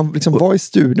 Behöver man liksom vara i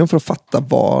studion för att fatta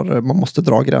var man måste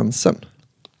dra gränsen?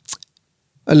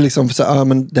 Eller liksom så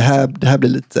men det här blir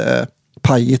lite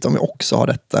pajigt om vi också har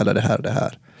detta eller det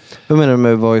här. Vad menar du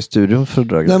med att vara i studion för att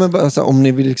dra gränsen? Nej, men alltså, om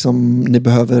ni vill liksom, ni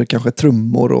behöver kanske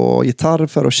trummor och gitarr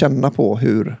för att känna på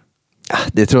hur... Ja,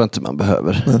 det tror jag inte man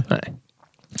behöver. Nej.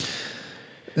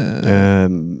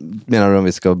 Menar du om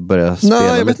vi ska börja spela lite?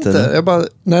 Nej, jag vet inte.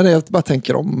 Jag bara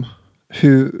tänker om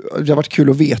hur... Det har varit kul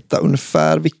att veta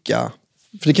ungefär vilka...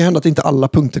 För det kan hända att inte alla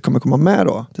punkter kommer komma med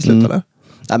då till slut, eller?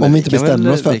 Nej, om vi inte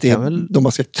bestämmer oss för att de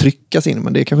bara ska tryckas in,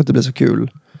 men det kanske inte blir så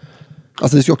kul.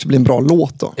 Alltså det ska också bli en bra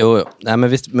låt då. Jo. Nej, men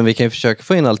visst, men vi kan ju försöka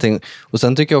få in allting. Och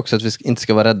sen tycker jag också att vi inte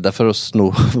ska vara rädda för att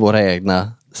sno våra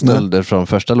egna stölder från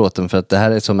första låten. För att det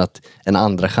här är som en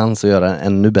andra chans att göra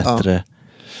en ännu bättre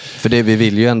För vi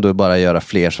vill ju ändå bara göra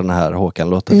fler sådana här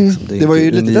Håkan-låtar. Liksom. Det var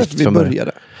ju lite därför vi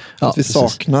började. Ja, att vi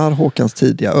saknar Håkans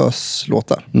tidiga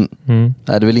öslåtar. Nej,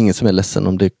 det är väl ingen som är ledsen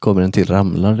om det kommer en till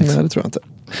Ramlar. Liksom. Nej, det tror jag inte.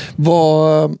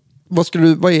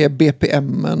 Vad är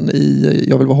BPM:en i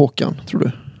Jag vill vara Håkan, tror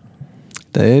du?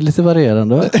 Det är lite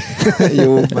varierande, va?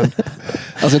 Jo, men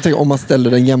alltså jag tänker om man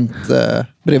ställer den jämte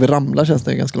bredvid Ramlar känns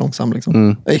det ganska långsam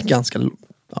liksom. Ganska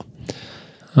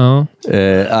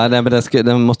nej, men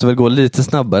den måste väl gå lite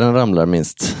snabbare än Ramlar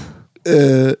minst.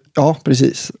 Ja,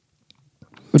 precis.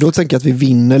 Och då tänker jag att vi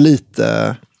vinner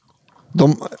lite.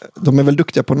 De är väl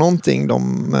duktiga på någonting,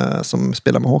 de som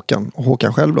spelar med Håkan och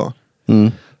Håkan själv då.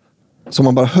 Så om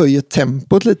man bara höjer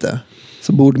tempot lite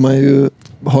så borde man ju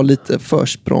ha lite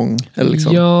försprång. Eller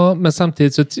liksom. Ja, men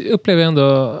samtidigt så upplever jag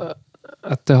ändå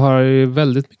att det har ju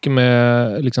väldigt mycket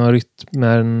med liksom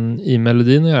rytmen i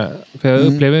melodin att göra. För jag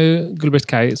upplever ju Gullbergs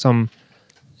Kaj som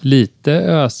lite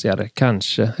ösigare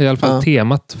kanske. I alla fall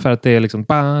temat, för att det är liksom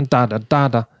ba, da, da, da,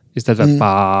 da, istället för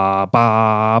ba,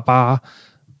 ba, ba.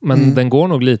 Men den går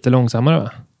nog lite långsammare,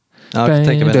 va? Ja, jag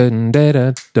tänker mig.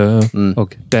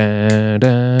 Och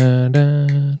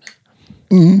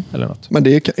eller något. Men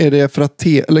är det för att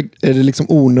eller är det liksom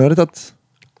onödigt att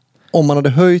om man hade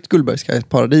höjt Gullbergs Kaj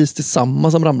Paradis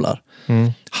tillsammans som Ramlar,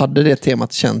 hade det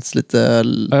temat känts lite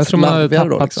jag tror man hade tappat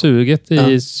då, liksom. suget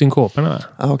i synkoperna.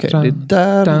 Okay. Det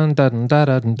är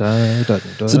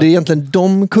där. Så det är egentligen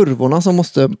de kurvorna som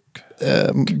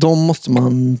de måste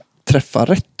man träffa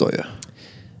rätt då ju.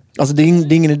 Alltså det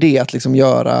är ingen idé att liksom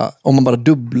göra, om man bara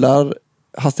dubblar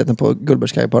hastigheten på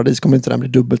Gullbergs Kaj Paradis kommer inte den bli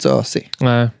dubbelt så ösig.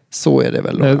 Nej. Så är det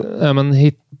väl. Man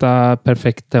hitta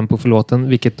perfekt tempo för låten,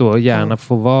 vilket då gärna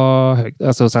får vara högt.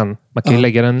 Alltså sen, man kan ju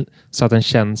lägga den så att den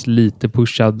känns lite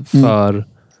pushad för,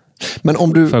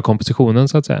 för kompositionen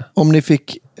så att säga. Om ni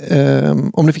fick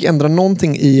ändra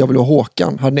någonting i Jag vill ha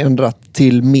Håkan, hade ni ändrat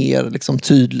till mer liksom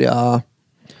tydliga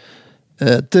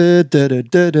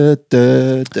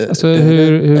alltså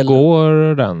hur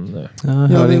går den nu?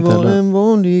 Jag vill vara en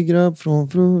vanlig grabb från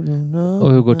Frölunda.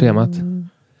 Och hur går temat?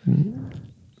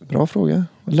 Bra fråga.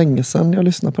 Länge sedan jag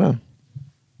lyssnade på den.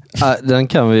 Den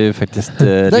kan vi ju faktiskt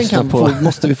lyssna på.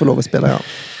 Måste vi få lov att spela, ja.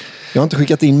 Jag har inte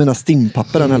skickat in mina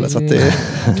stimpapper än heller, så att det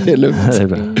är lugnt. Det är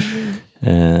bra.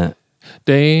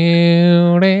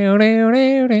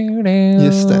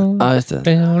 Just det. Ja, just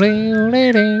det.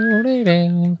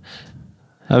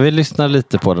 Jag vill lyssna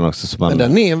lite på den också. Men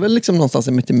den är väl liksom någonstans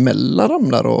mitt emellan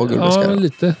Ramlar och Gullbergs Kaj? Ja,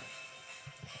 lite.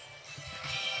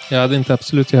 Jag hade inte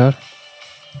absolut gehör.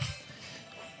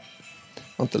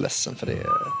 Jag är inte ledsen för det.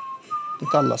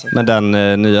 Inte alla som... Men den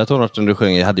nya tonarten du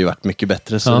sjöng hade ju varit mycket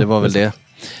bättre, så det var väl det.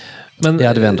 Men det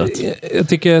hade vi ändrat. Jag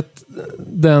tycker att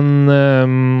den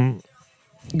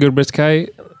Gullbergs Kaj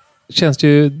känns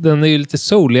ju, den är ju lite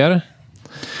souligare.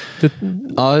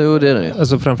 Ja, jo, det är det.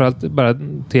 Alltså framförallt bara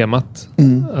temat.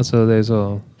 Alltså det är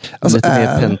så... Alltså lite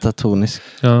mer pentatonisk.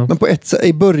 Ja. Men på ett sätt,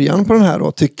 i början på den här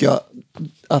då, tycker jag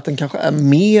att den kanske är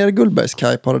mer Gullbergs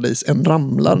Kaj Paradis än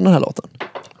Ramlar, den här låten.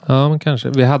 Ja, men kanske.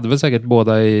 Vi hade väl säkert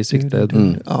båda i sikte.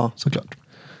 Ja, såklart.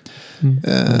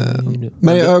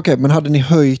 Men hade ni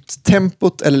höjt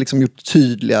tempot eller liksom gjort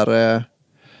tydligare...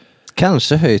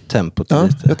 Kanske höjt tempot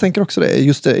lite. Jag tänker också det.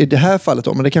 Just det, i det här fallet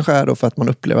då. Men det kanske är då för att man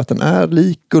upplever att den är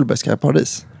lik Gullbergs Kaj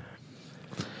Paradis.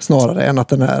 Snarare än att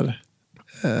den är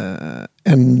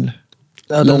en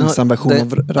långsam version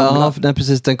av Ramlar. Ja,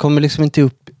 precis. Den kommer liksom inte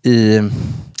upp i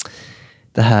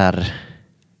det här...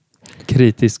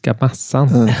 kritiska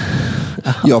massan.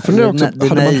 Jag funderar också,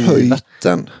 hade man höjt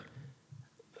den?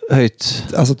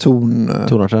 Alltså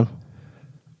tonarten?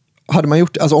 Hade man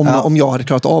gjort, alltså om jag hade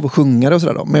klarat av att sjunga det och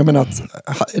sådär då. Men jag menar att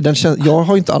jag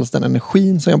har ju inte alls den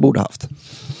energin som jag borde haft.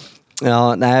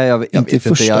 Ja, nej, jag vet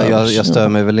inte. Jag stör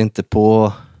mig väl inte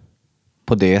på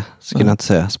det, skulle jag inte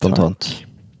säga spontant. Tack.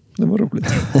 Det var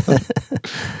roligt.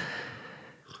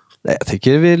 Nej, jag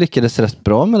tycker vi lyckades rätt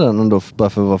bra med den ändå, bara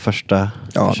för att vara första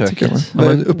försöket.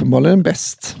 Men uppenbarligen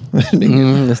bäst.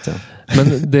 Just det.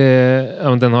 Men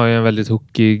den har ju en väldigt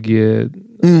hookig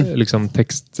liksom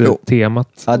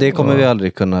texttemat. Ja, det kommer vi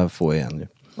aldrig kunna få igen.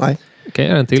 Nej. Kan jag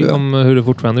göra en till om hur du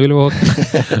fortfarande vill vara.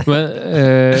 Men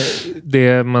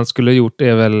det man skulle ha gjort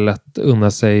är väl att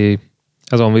unna sig,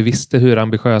 alltså om vi visste hur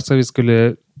ambitiösa vi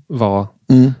skulle vara,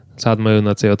 så hade man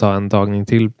unnat sig att ta en tagning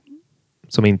till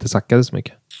som inte sackade så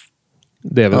mycket.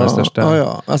 Det är väl det största.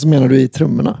 Ja. Alltså menar du i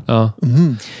trummorna? Ja.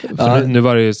 Nu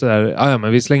var det ju sådär,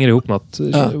 men vi slänger ihop något,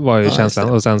 var ju känslan.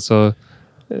 Och sen så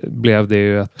blev det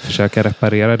ju att försöka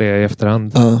reparera det i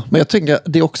efterhand. Men jag tänker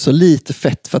det är också lite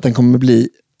fett för att den kommer bli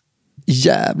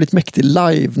jävligt mäktig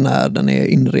live när den är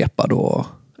inrepad. Och,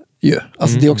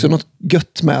 alltså det är också något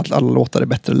gött med att alla låtar är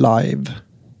bättre live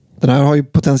Den här har ju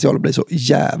potential att bli så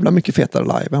jävla mycket fetare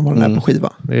live än vad den är på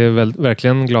skiva. Det är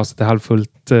verkligen glaset är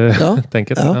halvfullt,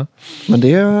 tänket. Ja. Men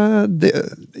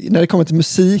när det kommer till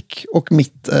musik och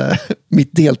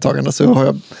mitt deltagande så har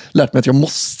jag lärt mig att jag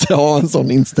måste ha en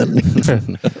sån inställning.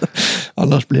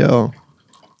 Annars blir jag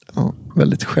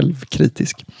väldigt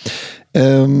självkritisk.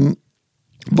 Men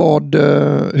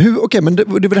det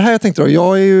var det här jag tänkte då.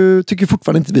 Jag tycker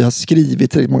fortfarande inte vi har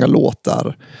skrivit tillräckligt många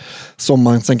låtar som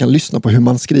man sen kan lyssna på hur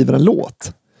man skriver en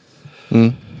låt.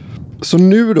 Så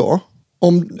nu då,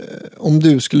 om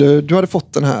du hade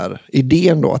fått den här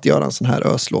idén då att göra en sån här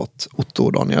öslåt, Otto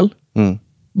och Daniel.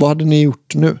 Vad hade ni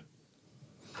gjort nu?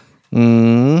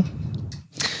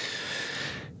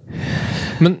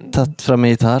 Tagit fram en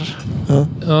gitarr.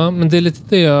 Ja, men det är lite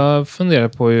det jag funderar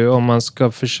på ju, om man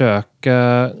ska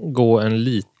försöka gå en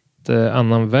lite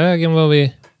annan väg än vad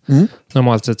vi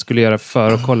normalt sett skulle göra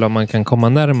för att kolla om man kan komma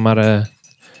närmare.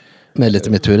 Med lite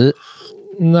mer teori?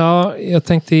 Ja, jag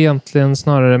tänkte egentligen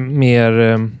snarare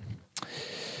mer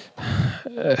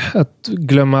att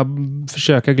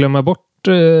försöka glömma bort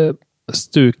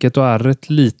stuket och arret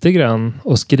lite grann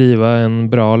och skriva en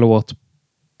bra låt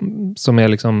som är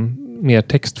liksom mer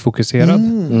textfokuserad.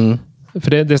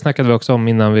 För det snackade vi också om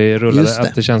innan vi rullade,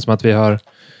 att det känns som att vi har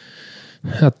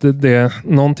att det är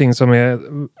någonting som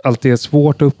alltid är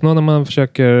svårt att uppnå när man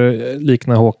försöker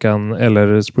likna Håkan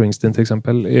eller Springsteen till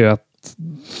exempel, är att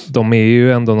de är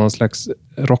ju ändå någon slags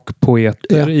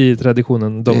rockpoeter i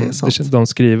traditionen. De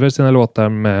skriver sina låtar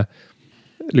med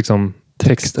liksom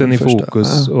texten i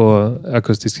fokus och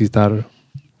akustisk gitarr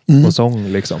och sång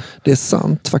liksom. Det är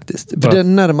sant faktiskt. För det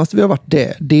närmaste vi har varit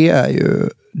det är ju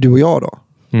du och jag då.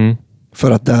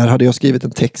 För att där hade jag skrivit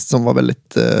en text som var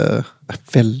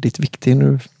väldigt viktig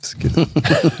nu.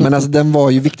 Men alltså den var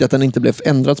ju viktig att den inte blev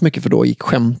ändrad så mycket, för då gick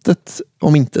skämtet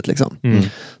om intet liksom.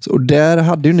 Så, och där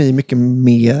hade ju ni mycket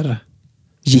mer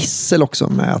gissel också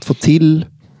med att få till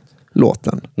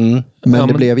låten. Men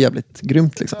det blev jävligt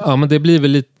grymt liksom. Ja, men det blir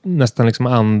väl nästan liksom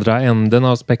andra änden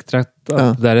av spektrat.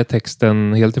 Där är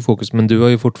texten helt i fokus, men du har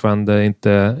ju fortfarande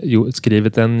inte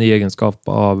skrivit den i egenskap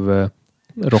av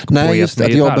rockpoet. Nej, just det.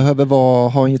 Att jag behöver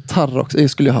ha en gitarr också. Det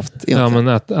skulle jag haft egentligen. Ja,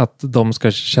 men att de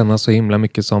ska känna så himla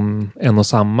mycket som en och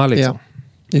samma liksom.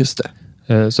 Ja, just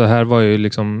det. Så här var ju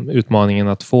liksom utmaningen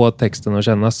att få texten att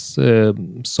kännas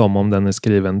som om den är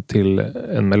skriven till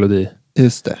en melodi.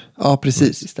 Just det. Ja,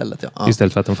 precis.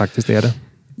 Istället för att den faktiskt är det.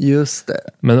 Just det.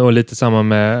 Men och lite samma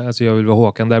med, alltså Jag vill vara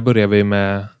Håkan, där börjar vi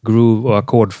med groove och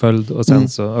ackordföljd och sen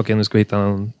så, nu ska vi hitta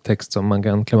en text som man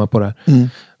kan klämma på där.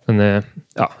 Men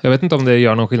jag vet inte om det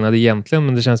gör någon skillnad egentligen,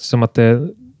 men det känns som att det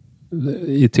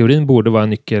i teorin borde vara en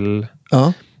nyckel.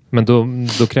 Ja. Men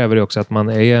då kräver det också att man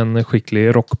är en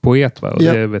skicklig rockpoet, va? Och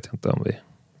det vet jag inte om vi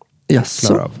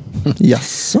klarar av.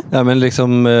 Jaså. Ja, men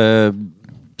liksom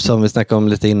som vi snackade om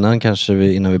lite innan,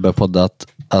 kanske innan vi började podda,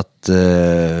 att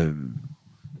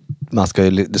man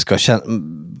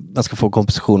ska få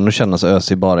kompositionen att kännas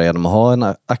ösig bara genom att ha en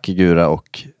akigura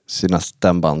och sina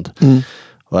stämband.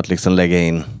 Och att liksom lägga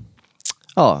in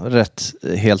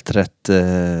helt rätt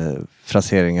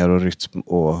fraseringar och rytm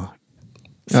och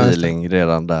feeling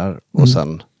redan där. Och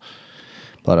sen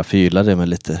bara fylla det med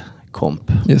lite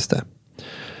komp. Just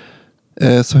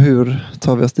det. Så hur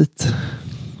tar vi oss dit?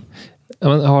 Ja,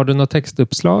 men har du något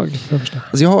textuppslag?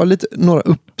 Alltså jag har några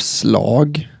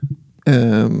uppslag.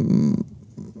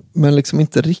 Men liksom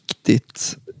inte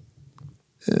riktigt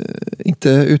inte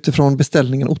utifrån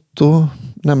beställningen Otto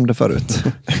nämnde förut.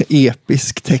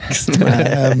 Episk text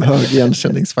med hög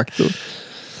igenkänningsfaktor.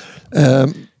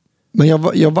 Men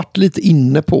jag varit lite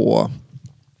inne på,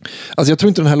 alltså jag tror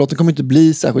inte den här låten kommer inte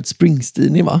bli särskilt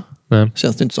Springsteen, va? Nej.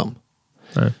 Känns det inte som.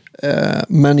 Nej.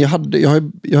 Men jag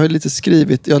har lite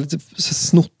skrivit, jag har lite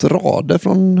snott rader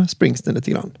från Springsteen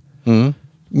lite grann.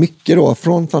 Mycket då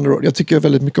från Thunder Road. Jag tycker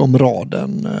väldigt mycket om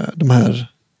raden,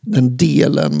 den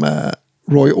delen med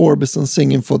Roy Orbison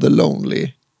singing for the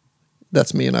lonely.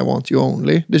 That's me and I want you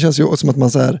only. Det känns ju som att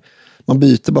man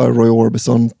byter bara Roy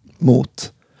Orbison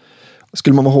mot,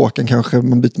 skulle man vara Håkan kanske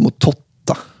man byter mot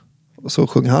Totta. Och så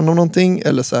sjunger han om någonting,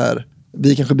 eller så här,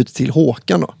 vi kanske byter till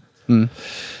Håkan då.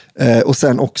 Och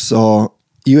sen också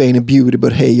You ain't a beauty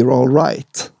but hey you're all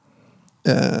right.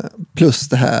 Plus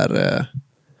det här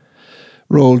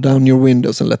Roll down your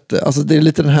windows and let alltså det är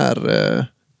lite den här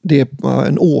det är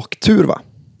en åktur, va?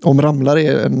 Om Ramlar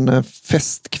är en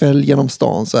festkväll genom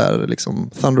stan, så är liksom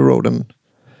Thunder Road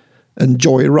en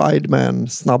joyride med en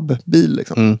snabb bil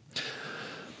liksom.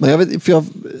 Men jag vet,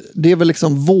 det är väl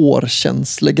liksom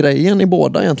vårkänslegrejen i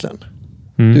båda egentligen.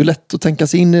 Det är ju lätt att tänka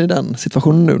sig in i den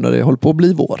situationen nu när det håller på att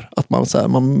bli vår. Att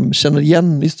man känner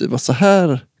igen, just det, så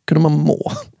här kunde man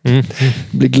må.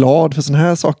 Bli glad för såna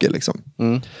här saker liksom.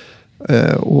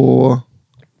 Och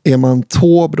är man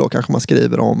Taube då kanske man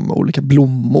skriver om olika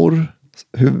blommor,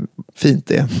 hur fint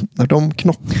det är när de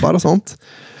knoppar och sånt.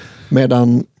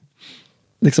 Medan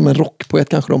liksom en rockpoet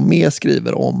kanske de mer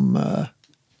skriver om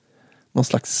någon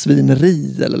slags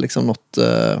svineri eller liksom något...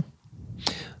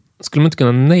 Skulle man inte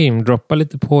kunna namedroppa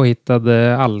lite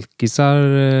påhittade alkisar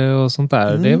och sånt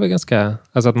där? Det är väl ganska...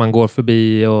 Alltså att man går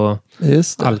förbi och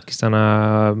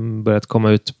alkisarna börjat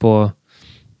komma ut på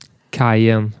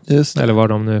kajen. Eller var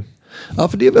de nu... Ja,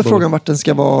 för det är väl frågan vart den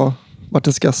ska vara...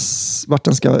 Vart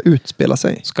den ska utspela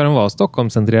sig. Ska den vara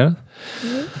Stockholmscentrerad?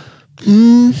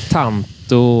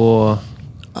 Tanto...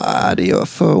 Nej, det gör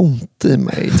för ont i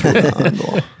mig tror jag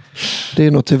ändå. Det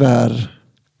är nog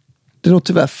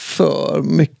tyvärr för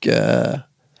mycket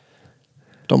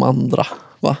de andra,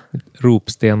 va?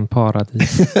 Ropsten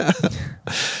paradis.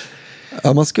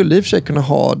 Ja, man skulle i och för sig kunna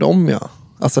ha dem, ja.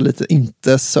 Alltså lite,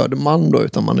 inte Södermalm då,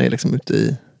 utan man är liksom ute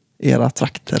i era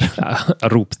trakter. Ja,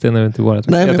 Ropsten är inte våra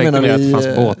trakter. Nej, men jag tänkte mer att det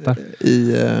fanns båtar.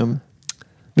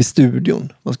 Vid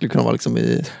studion. Man skulle kunna vara liksom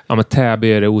i... Ja, men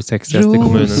Täby är det osexigaste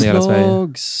kommunen i hela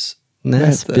Sverige.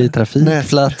 Näsby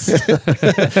trafikplats.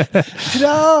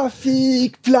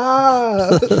 Trafikplats!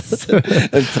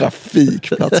 En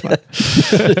trafikplats, man.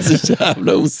 Det är så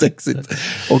jävla osexigt.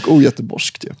 Och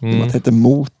ogöteborgskt ju. Man heter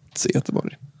mot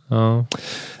Göteborg. Ja.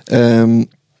 Nej,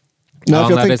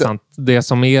 det är sant. Det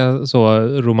som är så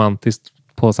romantiskt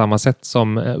på samma sätt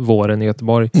som våren i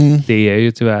Göteborg, det är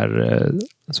ju tyvärr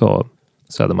så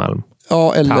Södermalm.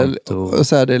 Ja, eller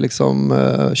så är det liksom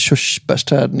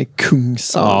körsbärsträden i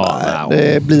Kungshamn.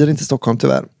 Det blir inte Stockholm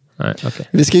tyvärr. Nej, okay.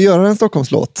 Vi ska göra en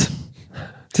Stockholmslåt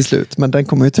till slut, men den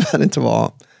kommer ju tyvärr inte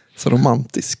vara så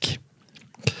romantisk.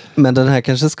 Men den här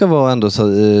kanske ska vara ändå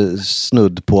så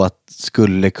snudd på att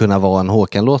skulle kunna vara en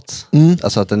Håkan-låt.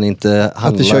 Alltså att den inte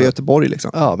handlar... Att vi kör Göteborg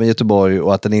liksom. Ja, men Göteborg,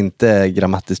 och att den inte är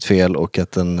grammatiskt fel och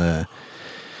att den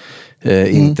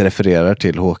inte refererar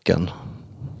till Håkan.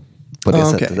 På det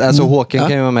sättet. Alltså Håkan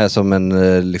kan ju vara med som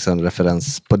en liksom,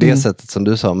 referens på det sättet som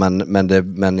du sa,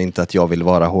 men inte att jag vill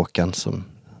vara Håkan som...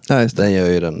 Ja, just det. Den gör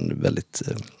ju den väldigt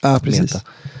precis.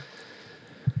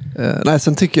 Nej,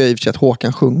 sen tycker jag i och för sig att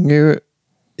Håkan sjunger ju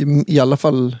i alla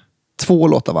fall 2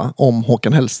 låtar, va? Om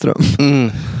Håkan Hellström.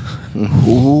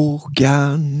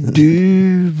 Håkan,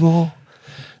 du var...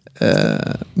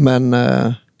 men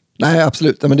nej,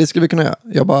 absolut. Men det skulle vi kunna göra.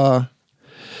 Jag bara...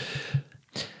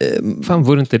 Fan,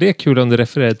 vore inte det kul om du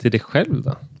refererade till dig själv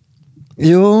då?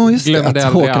 Jo, just det.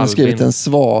 Att Håkan har skrivit en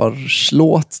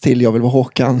svarslåt till Jag vill vara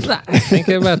Håkan. Nej, jag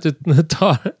tänker bara att du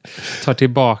tar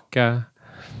tillbaka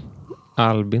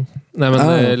Albin. Nej,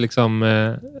 men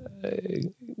liksom...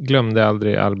 glömde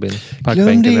aldrig Albin.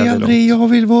 Glömde aldrig jag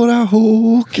vill vara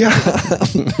Håkan.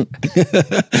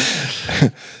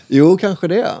 Jo, kanske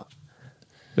det.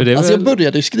 Alltså jag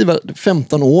började ju skriva,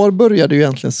 15 år började ju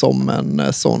egentligen som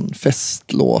en sån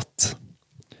festlåt.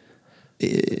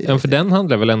 Ja, för den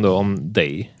handlar väl ändå om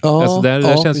dig? Ja, alltså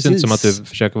där känns det inte som att du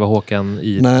försöker vara Håkan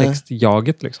i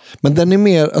textjaget liksom. Men den är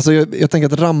mer, alltså jag tänker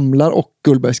att Ramlar och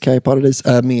Gullbergskaj Paradis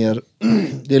är mer,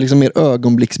 det är liksom mer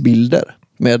ögonblicksbilder.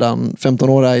 Medan 15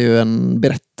 år är ju en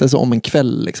berättelse om en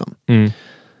kväll liksom.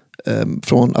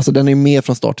 Alltså den är mer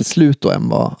från start till slut då än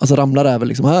vad... Alltså Ramlar är väl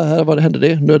liksom, här var det, hände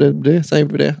det, nu är det, sen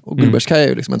gjorde vi det. Och Gullbergskaj är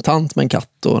ju liksom en tant med en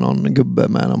katt och någon gubbe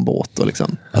med en båt och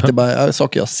liksom. Att det bara är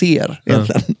saker jag ser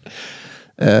egentligen.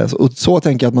 Och så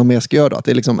tänker jag att man mer ska göra då. Att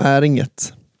det liksom är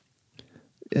inget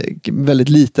väldigt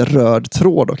lite röd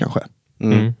tråd då kanske.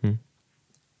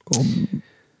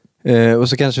 Och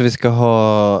så kanske vi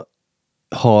ska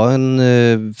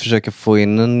försöka få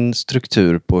in en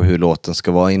struktur på hur låten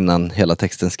ska vara innan hela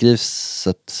texten skrivs. Så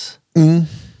att,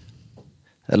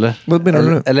 eller? Vad menar du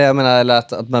nu? Eller jag menar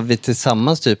att vi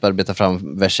tillsammans typ arbetar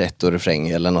fram vers 1 och refräng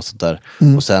eller något sånt där.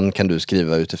 Och sen kan du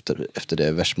skriva ut efter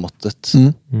det versmåttet.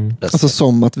 Alltså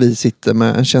som att vi sitter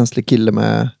med en känslig kille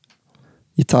med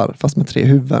gitarr fast med 3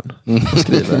 huvuden och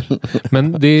skriver.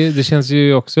 Men det känns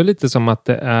ju också lite som att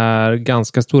det är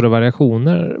ganska stora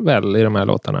variationer väl i de här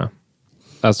låtarna.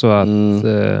 Alltså att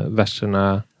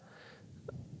verserna,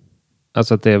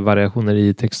 alltså att det är variationer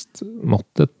i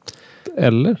textmåttet,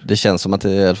 eller? Det känns som att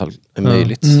det i alla fall är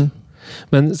möjligt.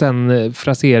 Men sen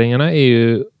fraseringarna är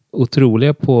ju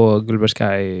otroliga på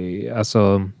Gullbergskaj.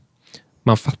 Alltså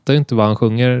man fattar ju inte vad han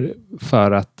sjunger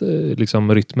för att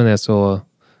liksom rytmen är så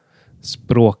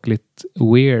språkligt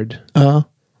weird. Ja.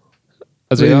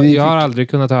 Alltså jag har aldrig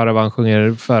kunnat höra vad han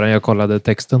sjunger förrän jag kollade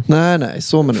texten. Nej,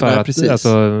 så men för att precis. Alltså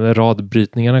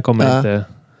radbrytningarna kommer inte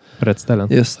på rätt ställen.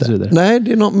 Just det. Nej,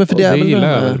 det är något, men för det är väl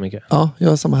gillar jag väldigt mycket. Ja,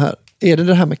 jag är samma här. Är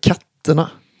det här med katterna?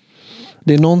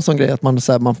 Det är någon sån grej att man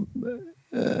så här,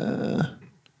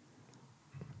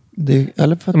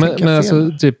 eller för att men fel.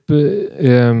 alltså typ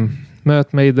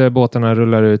möt mig där båtarna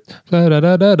rullar ut.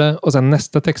 Och sen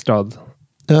nästa textrad.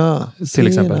 Ja, till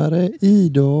exempel. Senare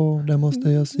idag, där måste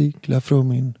jag cykla från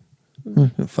min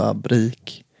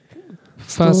fabrik.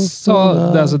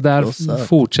 Alltså där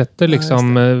fortsätter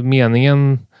liksom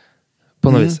meningen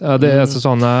på något vis. Ja, det är alltså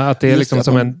såna, att det är liksom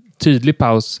som en tydlig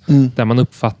paus där man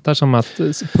uppfattar som att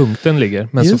punkten ligger.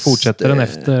 Men så fortsätter den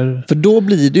efter. För då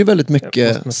blir det ju väldigt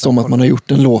mycket som att man har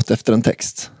gjort en låt efter en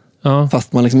text. Ja.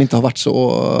 Fast man liksom inte har varit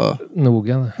så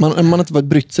noga. Man har inte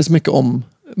brytt sig så mycket om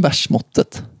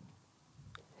versmåttet.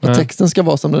 Att texten ska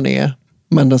vara som den är,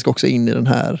 men den ska också in i den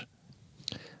här.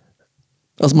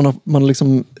 Alltså man har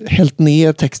liksom hällt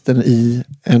ner texten i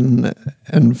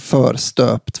en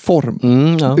förstöpt form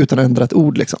utan att ändra ett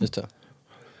ord liksom. Just det.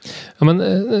 Ja, men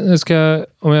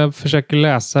om jag försöker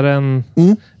läsa den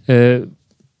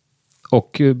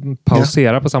och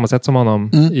pausera på samma sätt som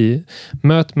honom i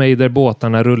möt mig där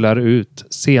båtarna rullar ut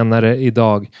senare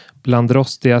idag bland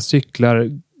rostiga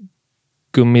cyklar,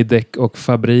 gummidäck och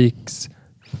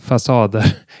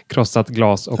fabriksfasader, krossat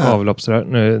glas och avloppsrör.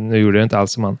 Nu gjorde jag inte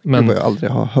alls som han. Men det var jag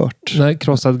aldrig har hört. Nej,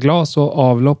 krossat glas och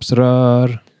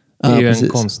avloppsrör är ju en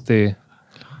konstig.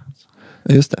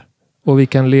 Just det. Och vi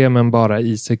kan le men bara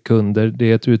i sekunder. Det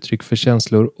är ett uttryck för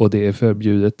känslor och det är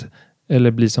förbjudet.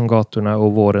 Eller bli som gatorna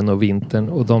och våren och vintern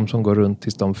och de som går runt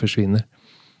tills de försvinner.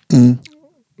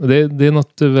 Det är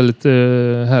något väldigt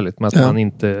härligt med att man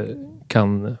inte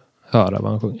kan höra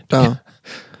vad han sjunger. Ja.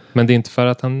 Men det är inte för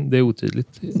att det är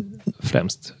otydligt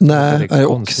främst. Nej, det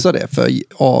är också det. För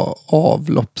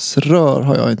avloppsrör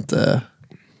har jag inte.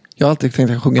 Jag har alltid tänkt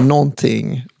att jag sjunger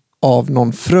någonting av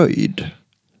någon fröjd.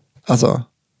 Alltså,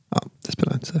 det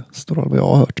spelar inte så stor roll vad jag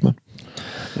har hört. Men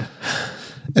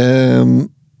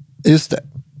just det.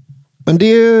 Men det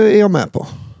är jag med på.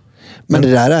 Men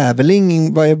det där är väl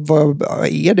ingen. Vad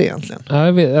är det egentligen?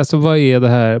 Jag vet, alltså vad är det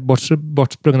här?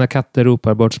 Bortsprungna katter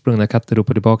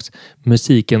ropar tillbaks.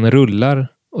 Musiken rullar.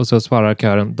 Och så svarar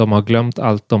kören, de har glömt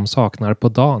allt de saknar på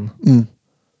dagen.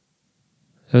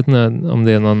 Jag vet inte om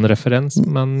det är någon referens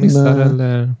man missar.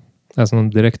 Eller alltså någon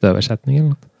direkt översättning eller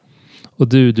något. Och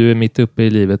du är mitt uppe i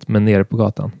livet men nere på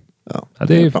gatan. Ja,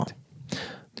 det är bra.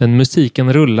 Den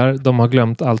musiken rullar, de har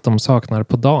glömt allt de saknar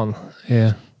på dagen.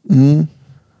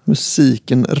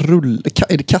 Musiken rullar.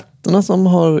 Är det katterna som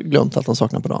har glömt allt de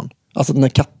saknar på dagen? Alltså när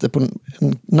katter på en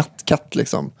nattkatt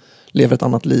liksom lever ett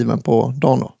annat liv än på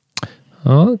dagen då?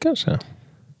 Ja, kanske.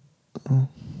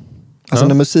 Alltså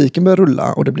när musiken börjar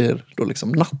rulla och det blir då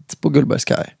liksom natt på Gullbergs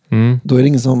kaj. Då är det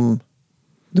ingen som.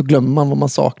 Då glömmer man vad man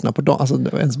saknar på dagen.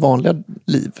 Alltså ens vanliga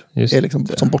liv är liksom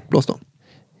som bortblåst då.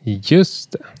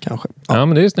 Just det. Kanske. Ja,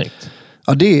 men det är snyggt.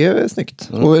 Ja, det är snyggt.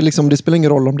 Och liksom, det spelar ingen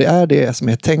roll om det är det som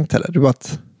är tänkt heller. Det är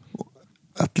att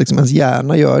liksom ens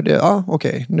hjärna gör det. Ja,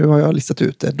 okej. Nu har jag listat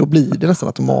ut det. Då blir det nästan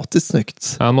automatiskt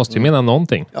snyggt. Han måste ju mena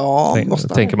någonting. Ja,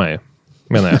 tänker man ju.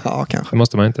 Menar jag. Ja, kanske. Det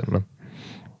måste man inte. Men.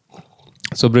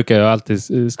 Så brukar jag alltid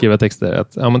skriva texter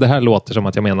att men det här låter som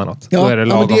att jag menar något. Ja, då är det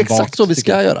men det är exakt så vi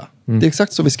ska göra. Det är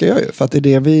exakt så vi ska göra. För att det är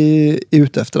det vi är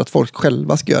ute efter. Att folk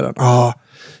själva ska göra.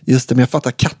 Just det, men jag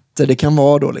fattar katter. Det kan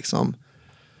vara då liksom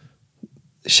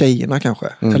tjejerna kanske.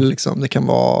 Eller liksom, det kan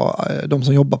vara de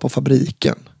som jobbar på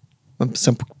fabriken. Men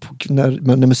sen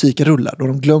när musiken rullar, då har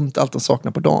de glömt allt de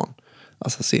saknar på dagen.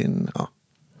 Alltså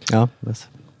Ja.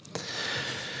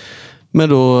 Men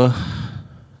då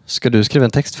ska du skriva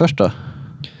en text först då?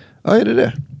 Ja, är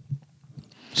det?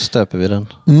 Stöper vi den.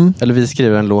 Eller vi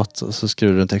skriver en låt och så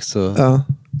skriver du en text och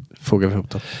fogar vi ihop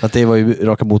det. Att det var ju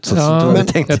raka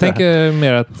motsatsen. Jag tänker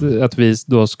mer att vi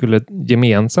då skulle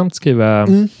gemensamt skriva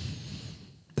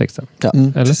texten. Ja,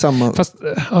 tillsammans. Fast,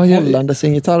 hållande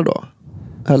sin gitarr då?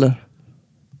 Eller?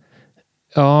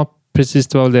 Ja, precis,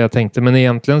 det var väl det jag tänkte. Men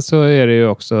egentligen så är det ju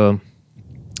också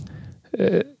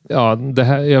det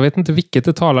här, jag vet inte vilket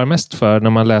det talar mest för när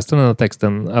man läste den här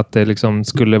texten. Att det liksom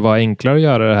skulle vara enklare att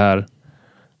göra det här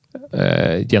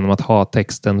genom att ha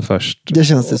texten först. Det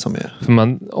känns det som är.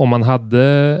 För om man hade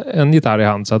en gitarr i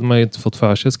hand så hade man ju inte fått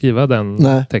för sig att skriva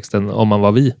den texten om man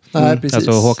var vi. Nej, precis.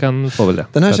 Alltså Håkan får väl det.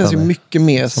 Den här känns ju mycket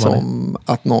mer som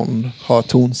att någon har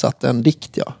tonsatt en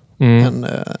dikt, än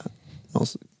någon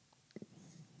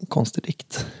konstig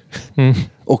dikt.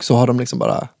 Och så har de liksom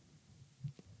bara.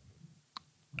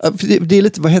 Det är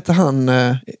lite, vad heter han?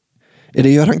 Är det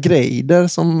Göran Greider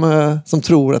som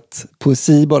tror att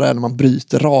poesi bara är när man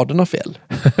bryter raderna fel?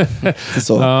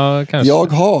 Så, kanske.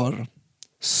 Jag har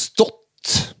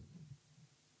stått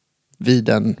vid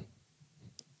en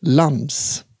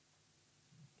landsväg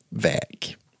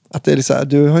Att det är så här,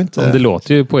 du har inte... Om det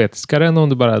låter ju poetiskare än om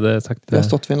du bara hade sagt det. Jag har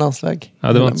stått vid en landsväg.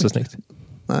 Ja, det var inte så snyggt.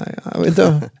 Nej, jag vet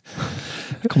inte.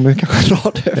 Jag kommer kanske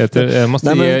dra det efter. Jag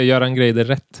måste ge Göran Greider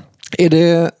rätt. Är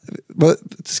det...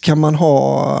 Kan man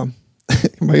ha...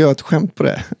 Kan man göra ett skämt på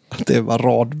det? Att det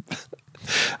var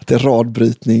att det är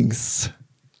radbrytnings...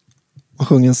 Man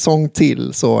sjunger en sång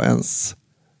till så ens...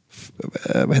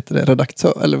 Vad heter det?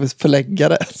 Redaktör eller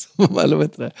förläggare. Eller vad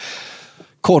heter det?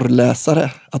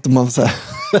 Korrläsare. Att man så här,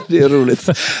 det är roligt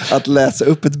att läsa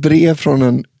upp ett brev från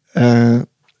en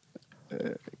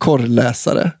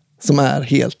korrläsare som är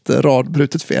helt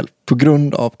radbrutet fel på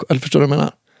grund av, eller förstår du vad jag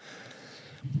menar?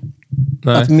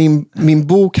 Nej. Att min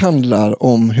bok handlar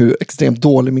om hur extremt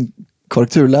dålig min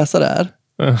korrekturläsare är.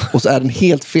 Och så är den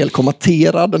helt fel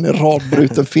kommaterad, den är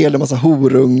radbruten fel, det är massa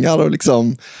horungar och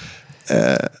liksom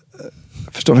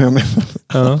förstår du vad jag menar?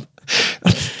 Ja.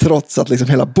 Trots att liksom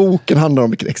hela boken handlar om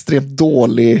vilken extremt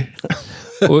dålig...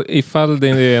 Och ifall det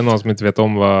är någon som inte vet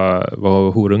om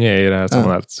vad horunge är i det här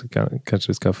sammanhanget så kanske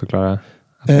vi ska förklara.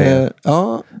 Att det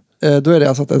är... Då är det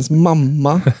alltså att ens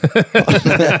mamma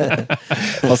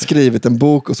har skrivit en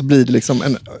bok och så blir det liksom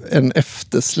en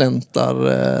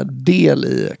eftersläntar del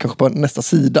i, kanske på nästa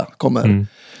sida kommer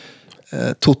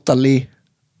totalitär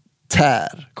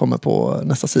kommer på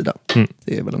nästa sida.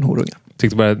 Det är väl en horunge.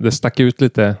 Tyckte bara det stack ut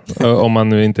lite om man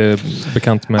nu inte är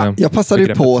bekant med jag passade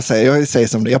ju på sig, jag säger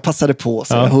som det, jag passade på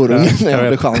sig horungen när jag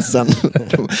hade chansen.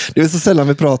 Det är så sällan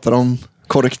vi pratar om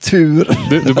korrektur.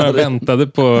 Du bara väntade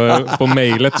på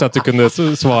mejlet så att du kunde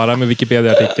svara med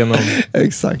Wikipedia-artikeln om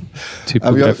exakt.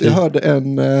 Typografi. Jag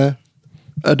hörde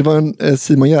det var en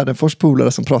Simon Gärdenfors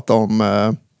polare som pratade om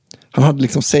han hade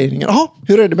liksom sägningar.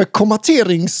 Hur är det med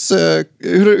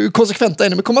hur konsekventa är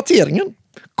det med kommateringen?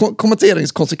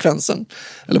 Kommateringskonsekvensen.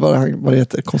 Eller vad det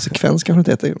heter. Konsekvens kanske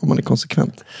inte heter om man är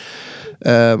konsekvent.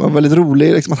 Det var väldigt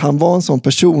roligt liksom, att han var en sån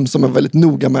person som är väldigt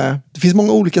noga med... Det finns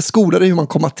många olika skolor i hur man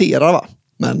kommaterar, va?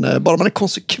 Men bara man är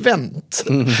konsekvent.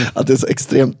 Att det är så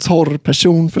extremt torr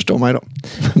person förstår man ju då.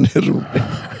 Men det är roligt.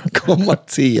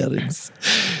 Kommaterings.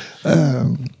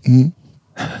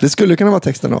 Det skulle kunna vara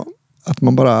texten då. Att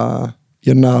man bara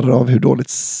gör narr av hur dåligt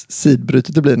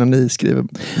sidbrytet det blir när ni skriver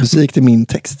musik till min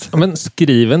text. Ja, men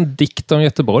skriv en dikt om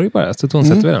Göteborg bara, så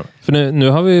tonsätter vi den. För nu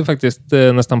har vi faktiskt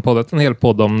nästan poddat en hel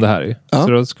podd om det här. Ja. Så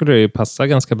då skulle det ju passa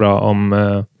ganska bra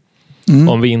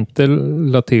om vi inte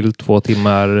la till 2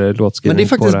 timmar låtskrivning. Men det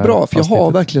är faktiskt bra, för jag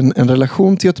har verkligen en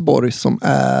relation till Göteborg som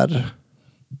är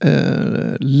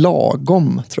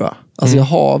lagom, tror jag. Alltså jag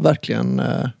har verkligen...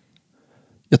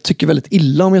 jag tycker väldigt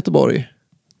illa om Göteborg.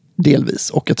 Delvis.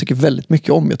 Och jag tycker väldigt mycket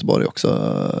om Göteborg också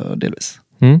delvis.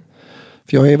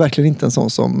 För jag är verkligen inte en sån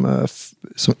som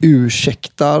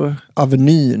ursäktar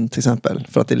Avenyn till exempel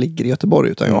för att det ligger i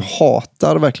Göteborg. Utan jag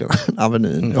hatar verkligen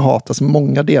Avenyn. Jag hatar så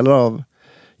många delar av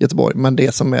Göteborg. Men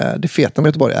det som är det feta med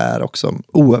Göteborg är också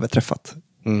oöverträffat.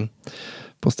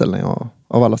 På ställen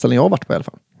av alla ställen jag har varit på i alla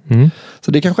fall.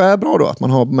 Så det kanske är bra då att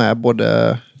man har med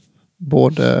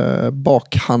både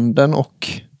bakhanden och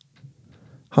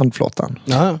handflatan.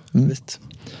 Ja, visst.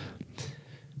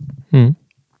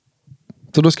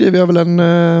 Så då skriver jag väl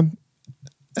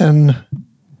en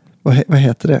vad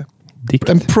heter det? Dikt.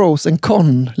 En pros and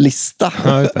con-lista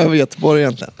över Göteborg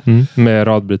egentligen. Med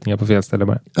radbrytningar på fel ställe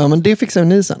bara. Ja, men det fixar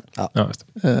ni sen. Ja, just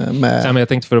det. Men jag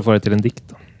tänkte för att få det till en dikt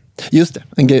då. Just det,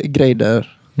 en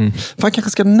Greider. Fan,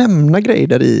 kanske ska nämna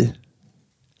Greider i...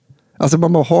 Alltså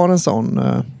man bara har en sån...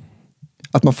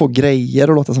 Att man får grejer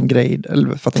och låta som Greider.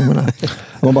 Eller fattar du vad jag menar?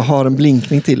 Man bara har en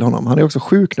blinkning till honom. Han är också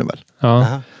sjuk nu väl?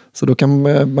 Ja. Så då kan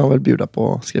man väl bjuda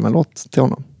på att skriva en låt till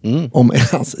honom. Om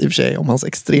hans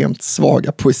extremt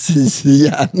svaga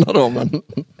poesihjärna då. Men...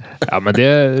 Ja, men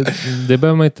det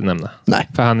behöver man inte nämna. Nej.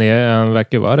 För han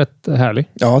verkar vara rätt härlig.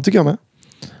 Ja, tycker jag med.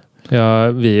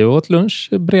 Ja, vi åt lunch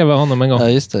bredvid honom en gång. Ja,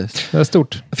 just det. Det är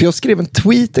stort. För jag skrev en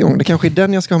tweet en gång. Det kanske är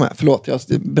den jag ska ha med. Förlåt, jag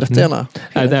berättar gärna.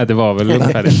 Nej, det var väl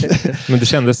ungefär det. Men det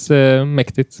kändes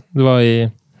mäktigt. Det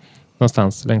var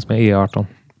någonstans längs med E18.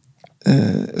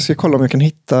 Jag ska kolla om jag kan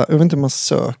hitta. Jag vet inte om man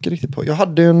söker riktigt på. Jag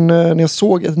hade när jag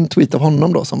såg en tweet av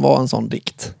honom då som var en sån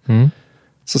dikt.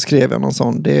 Så skrev jag någon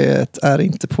sån. Det är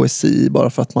inte poesi bara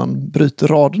för att man bryter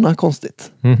raderna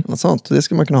konstigt. Något sånt. Det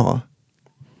ska man kunna ha.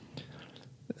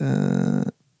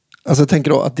 Alltså jag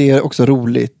tänker då att det är också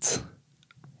roligt.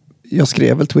 Jag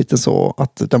skrev väl tweeten så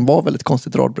att den var väldigt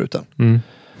konstigt radbruten.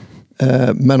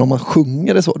 Men om man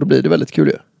sjunger det så, då blir det väldigt kul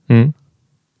ju.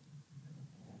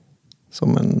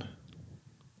 Som en...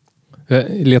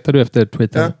 Letar du efter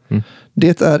tweeten? Ja.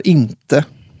 Det är inte...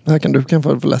 Du kan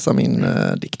få läsa min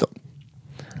dikt då.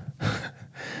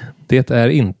 Det är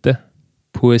inte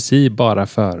poesi bara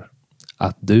för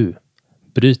att du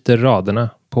bryter raderna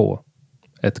på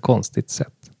ett konstigt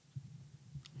sätt.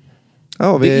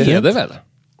 Ja, det är det väl?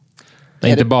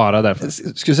 Nej, inte bara därför.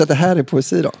 Skulle du säga att det här är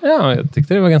poesi då? Ja, jag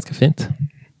tyckte det var ganska fint.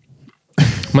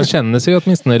 Man känner sig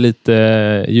åtminstone lite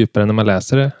djupare när man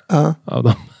läser det av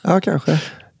dem. Ja, kanske.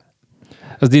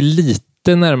 Alltså det är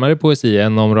lite närmare poesi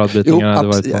än om radbrytningarna hade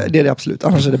varit på. Det är det absolut.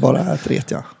 Annars är det bara ett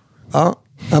ret, ja.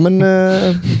 Ja, men...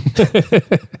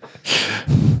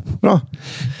 bra.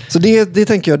 Så det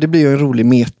tänker jag, det blir ju en rolig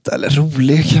meta. Eller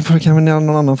rolig, kan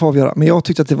någon annan få avgöra. Men jag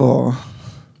tyckte att det var...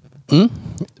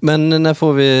 Men när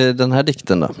får vi den här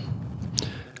dikten då?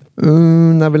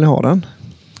 När vill ni ha den?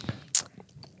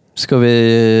 Ska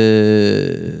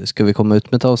vi komma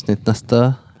ut med ett avsnitt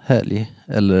nästa helg?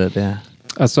 Eller är det...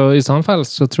 Alltså i så fall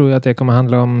så tror jag att det kommer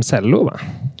handla om cello, va?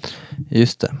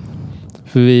 Just det.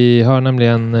 För vi har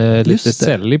nämligen lite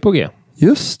celli på G.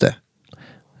 Just det.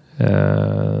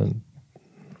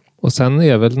 Och sen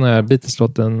är väl den här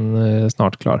Beatles-låten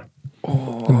snart klar.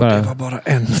 Det var bara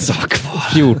en sak kvar.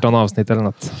 14 avsnitt eller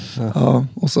något. Ja,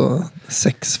 och så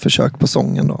 6 försök på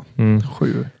sången då.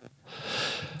 7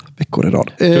 veckor i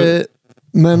rad.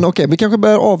 Men okej, vi kanske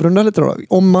börjar avrunda lite då.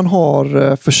 Om man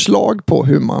har förslag på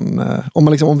hur man...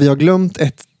 Om vi har glömt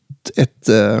ett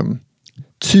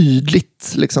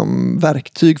tydligt liksom,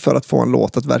 verktyg för att få en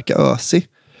låt att verka ösig,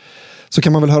 så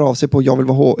kan man väl höra av sig på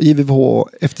JVVH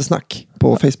eftersnack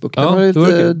på Facebook. Den är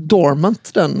lite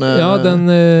dormant den. Ja,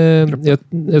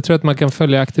 jag tror att man kan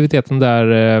följa aktiviteten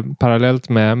där parallellt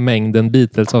med mängden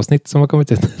Beatles-avsnitt som har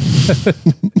kommit ut.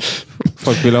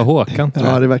 Folk vill ha Håkan.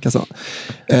 Ja, det verkar så.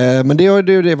 Men det är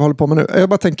det vi håller på med nu. Jag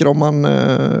bara tänker om man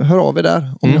hör av er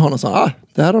där. Om ni har någon sån,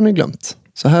 det här har ni glömt.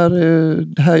 Så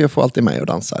det här jag får alltid med och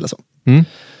dansa eller så.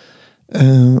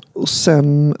 Och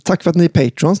sen, tack för att ni är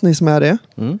patrons, ni som är det.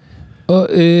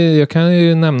 Och, jag kan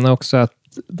ju nämna också att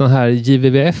den här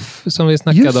JVVF som vi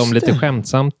snackade om lite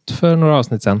skämtsamt för några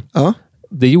avsnitt sedan. Ja.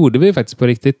 Det gjorde vi faktiskt på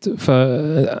riktigt.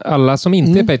 För alla som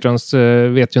inte är patrons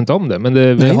vet ju inte om det. Men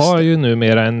vi har ju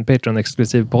numera en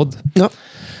Patreon-exklusiv podd. Ja.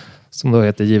 Som då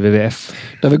heter JVVF.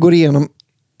 Där vi går igenom,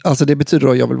 alltså det betyder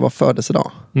att jag vill vara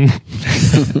födelsedag.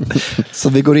 Så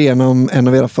vi går igenom en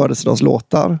av era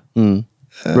födelsedagslåtar.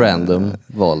 Random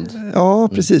vald. Ja,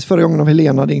 precis. Förra gången av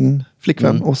Helena, din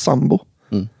flickvän och sambo.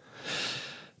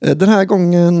 Den här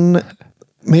gången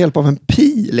med hjälp av en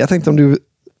pil. Jag tänkte om du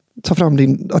tar fram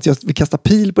vi kastar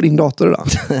pil på din dator idag.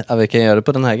 Ja, vi kan göra det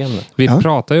på den här gamla. Vi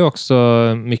pratar ju också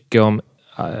mycket om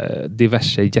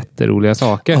diverse jätteroliga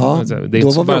saker. Ja, det är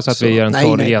inte så bara så att vi gör en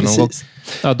torr genomgång.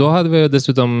 Ja, då hade vi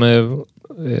dessutom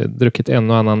druckit en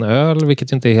och annan öl,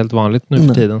 vilket ju inte är helt vanligt nu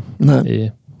för tiden.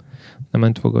 När man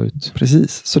inte får gå ut.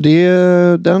 Precis, så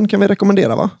den kan vi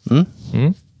rekommendera, va?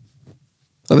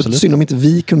 Jag vet synd om inte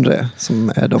vi kunde det,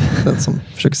 som är den som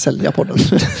försöker sälja podden.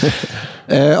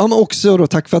 Men också då,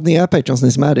 tack för att ni är patrons,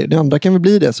 ni som är det. Det andra kan vi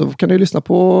bli det, så kan ni lyssna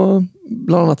på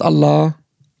bland annat alla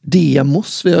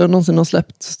demos vi någonsin har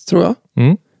släppt, tror jag.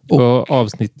 Och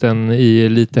avsnitten i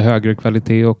lite högre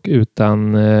kvalitet och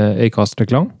utan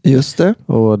Acast-reklam. Just det.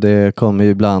 Och det kommer ju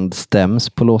ibland stäms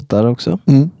på låtar också.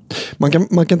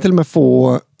 Man kan till och med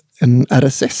få en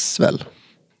RSS väl?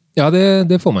 Ja,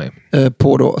 det får man ju.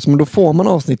 Så då får man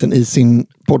avsnitten i sin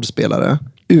poddspelare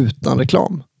utan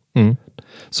reklam.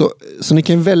 Så ni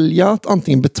kan välja att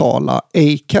antingen betala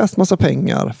Acast massa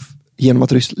pengar genom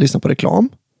att lyssna på reklam.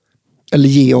 Eller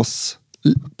ge oss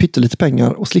pyttelite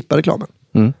pengar och slippa reklamen.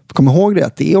 Kom ihåg det,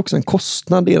 att det är också en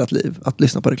kostnad i ert liv att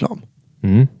lyssna på reklam.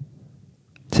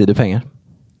 Tid är pengar.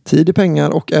 Tid är pengar,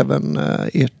 och även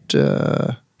ert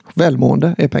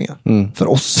välmående är pengar. För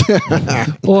oss.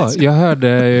 Jag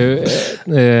hörde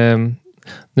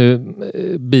nu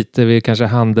biter vi kanske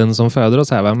handen som föder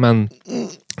oss här, va? Men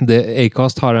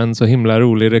Acast har en så himla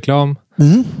rolig reklam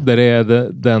där det är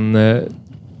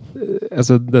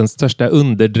den största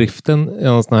underdriften jag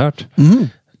någonsin har hört.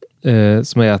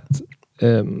 Som är att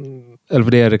eller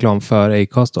för det är reklam för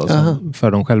Acast då,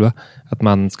 för dem själva, att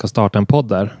man ska starta en podd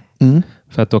där.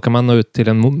 För att då kan man nå ut till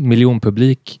en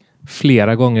miljonpublik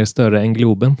flera gånger större än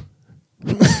Globen.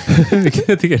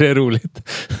 Jag tycker det är roligt.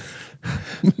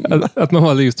 Att man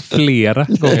valde just flera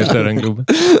gånger större än Globen.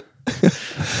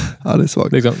 Ja, det är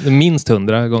svagt. Liksom, minst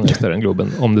 100 gånger större än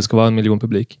Globen om det ska vara en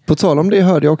miljonpublik. På tal om det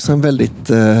hörde jag också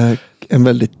en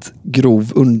väldigt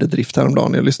grov underdrift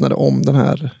häromdagen. Jag lyssnade om den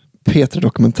här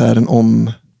P3-dokumentären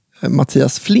om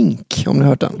Mattias Flink, om ni har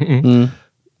hört den.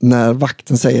 När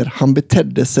vakten säger han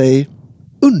betedde sig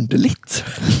underligt.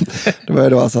 Det var ju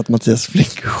då alltså att Mattias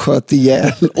Flink sköt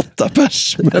ihjäl 8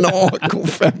 pers med en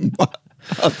AK5.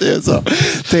 Att det är så.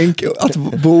 Tänk att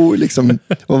bo liksom,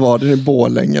 vad var det, i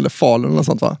Borlänge eller Falun eller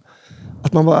sånt, va?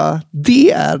 Att man bara,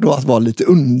 det är då att vara lite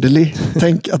underlig.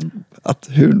 Tänk Att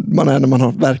hur man är när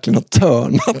man verkligen har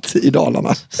törnat i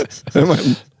Dalarna.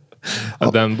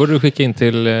 Ja, den borde du skicka in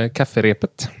till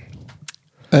kafferepet.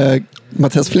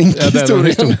 Mattias Flink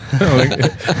historien.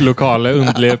 Lokala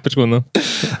underliga personer.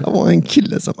 Det var en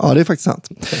kille som... Ja, det är faktiskt sant.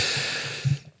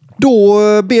 Då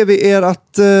ber vi er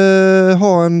att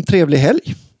ha en trevlig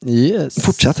helg. Yes.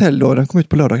 Fortsatt helg då. Den kommer ut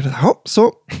på lördag. Ja,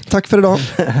 så tack för idag.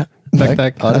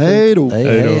 Tack. Hej då.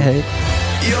 Hej.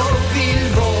 Jag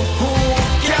vill vara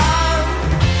Håkan.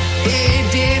 Är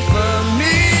det för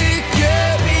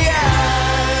mycket begär?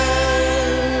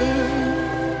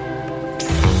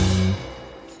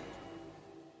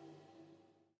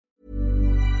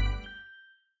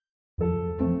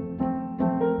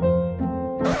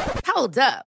 Hold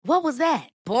up. What was that?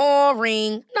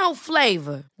 Boring. No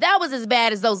flavor. That was as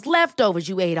bad as those leftovers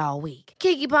you ate all week.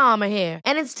 Keke Palmer here,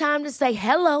 and it's time to say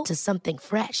hello to something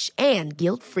fresh and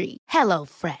guilt-free. Hello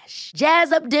Fresh.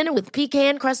 Jazz up dinner with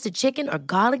pecan-crusted chicken or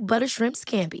garlic butter shrimp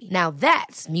scampi. Now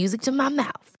that's music to my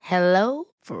mouth. Hello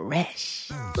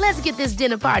Fresh. Let's get this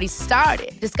dinner party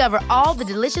started. Discover all the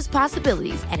delicious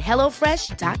possibilities at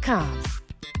hellofresh.com.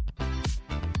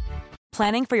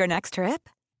 Planning for your next trip?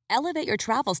 Elevate your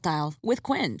travel style with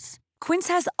Quince.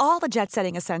 Quince has all the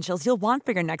jet-setting essentials you'll want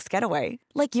for your next getaway,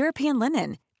 like European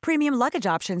linen, premium luggage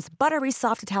options, buttery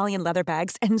soft Italian leather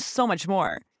bags, and so much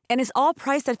more. And is all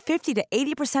priced at 50 to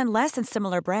 80% less than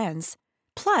similar brands.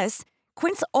 Plus,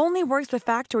 Quince only works with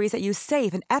factories that use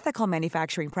safe and ethical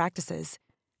manufacturing practices.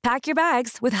 Pack your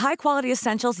bags with high-quality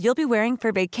essentials you'll be wearing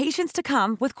for vacations to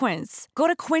come with Quince. Go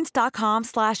to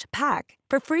quince.com/pack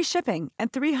for free shipping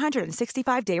and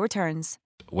 365-day returns.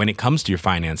 When it comes to your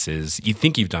finances, you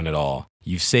think you've done it all.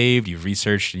 You've saved, you've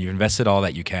researched, and you've invested all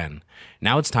that you can.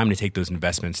 Now it's time to take those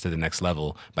investments to the next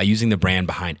level by using the brand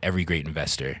behind every great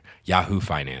investor, Yahoo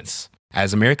Finance.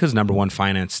 As America's #1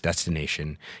 finance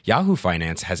destination, Yahoo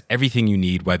Finance has everything you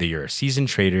need, whether you're a seasoned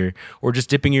trader or just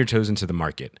dipping your toes into the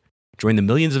market. Join the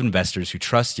millions of investors who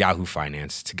trust Yahoo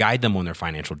Finance to guide them on their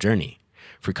financial journey.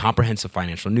 For comprehensive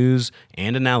financial news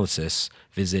and analysis,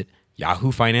 visit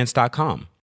yahoofinance.com.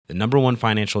 The #1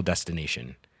 financial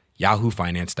destination,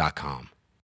 yahoofinance.com.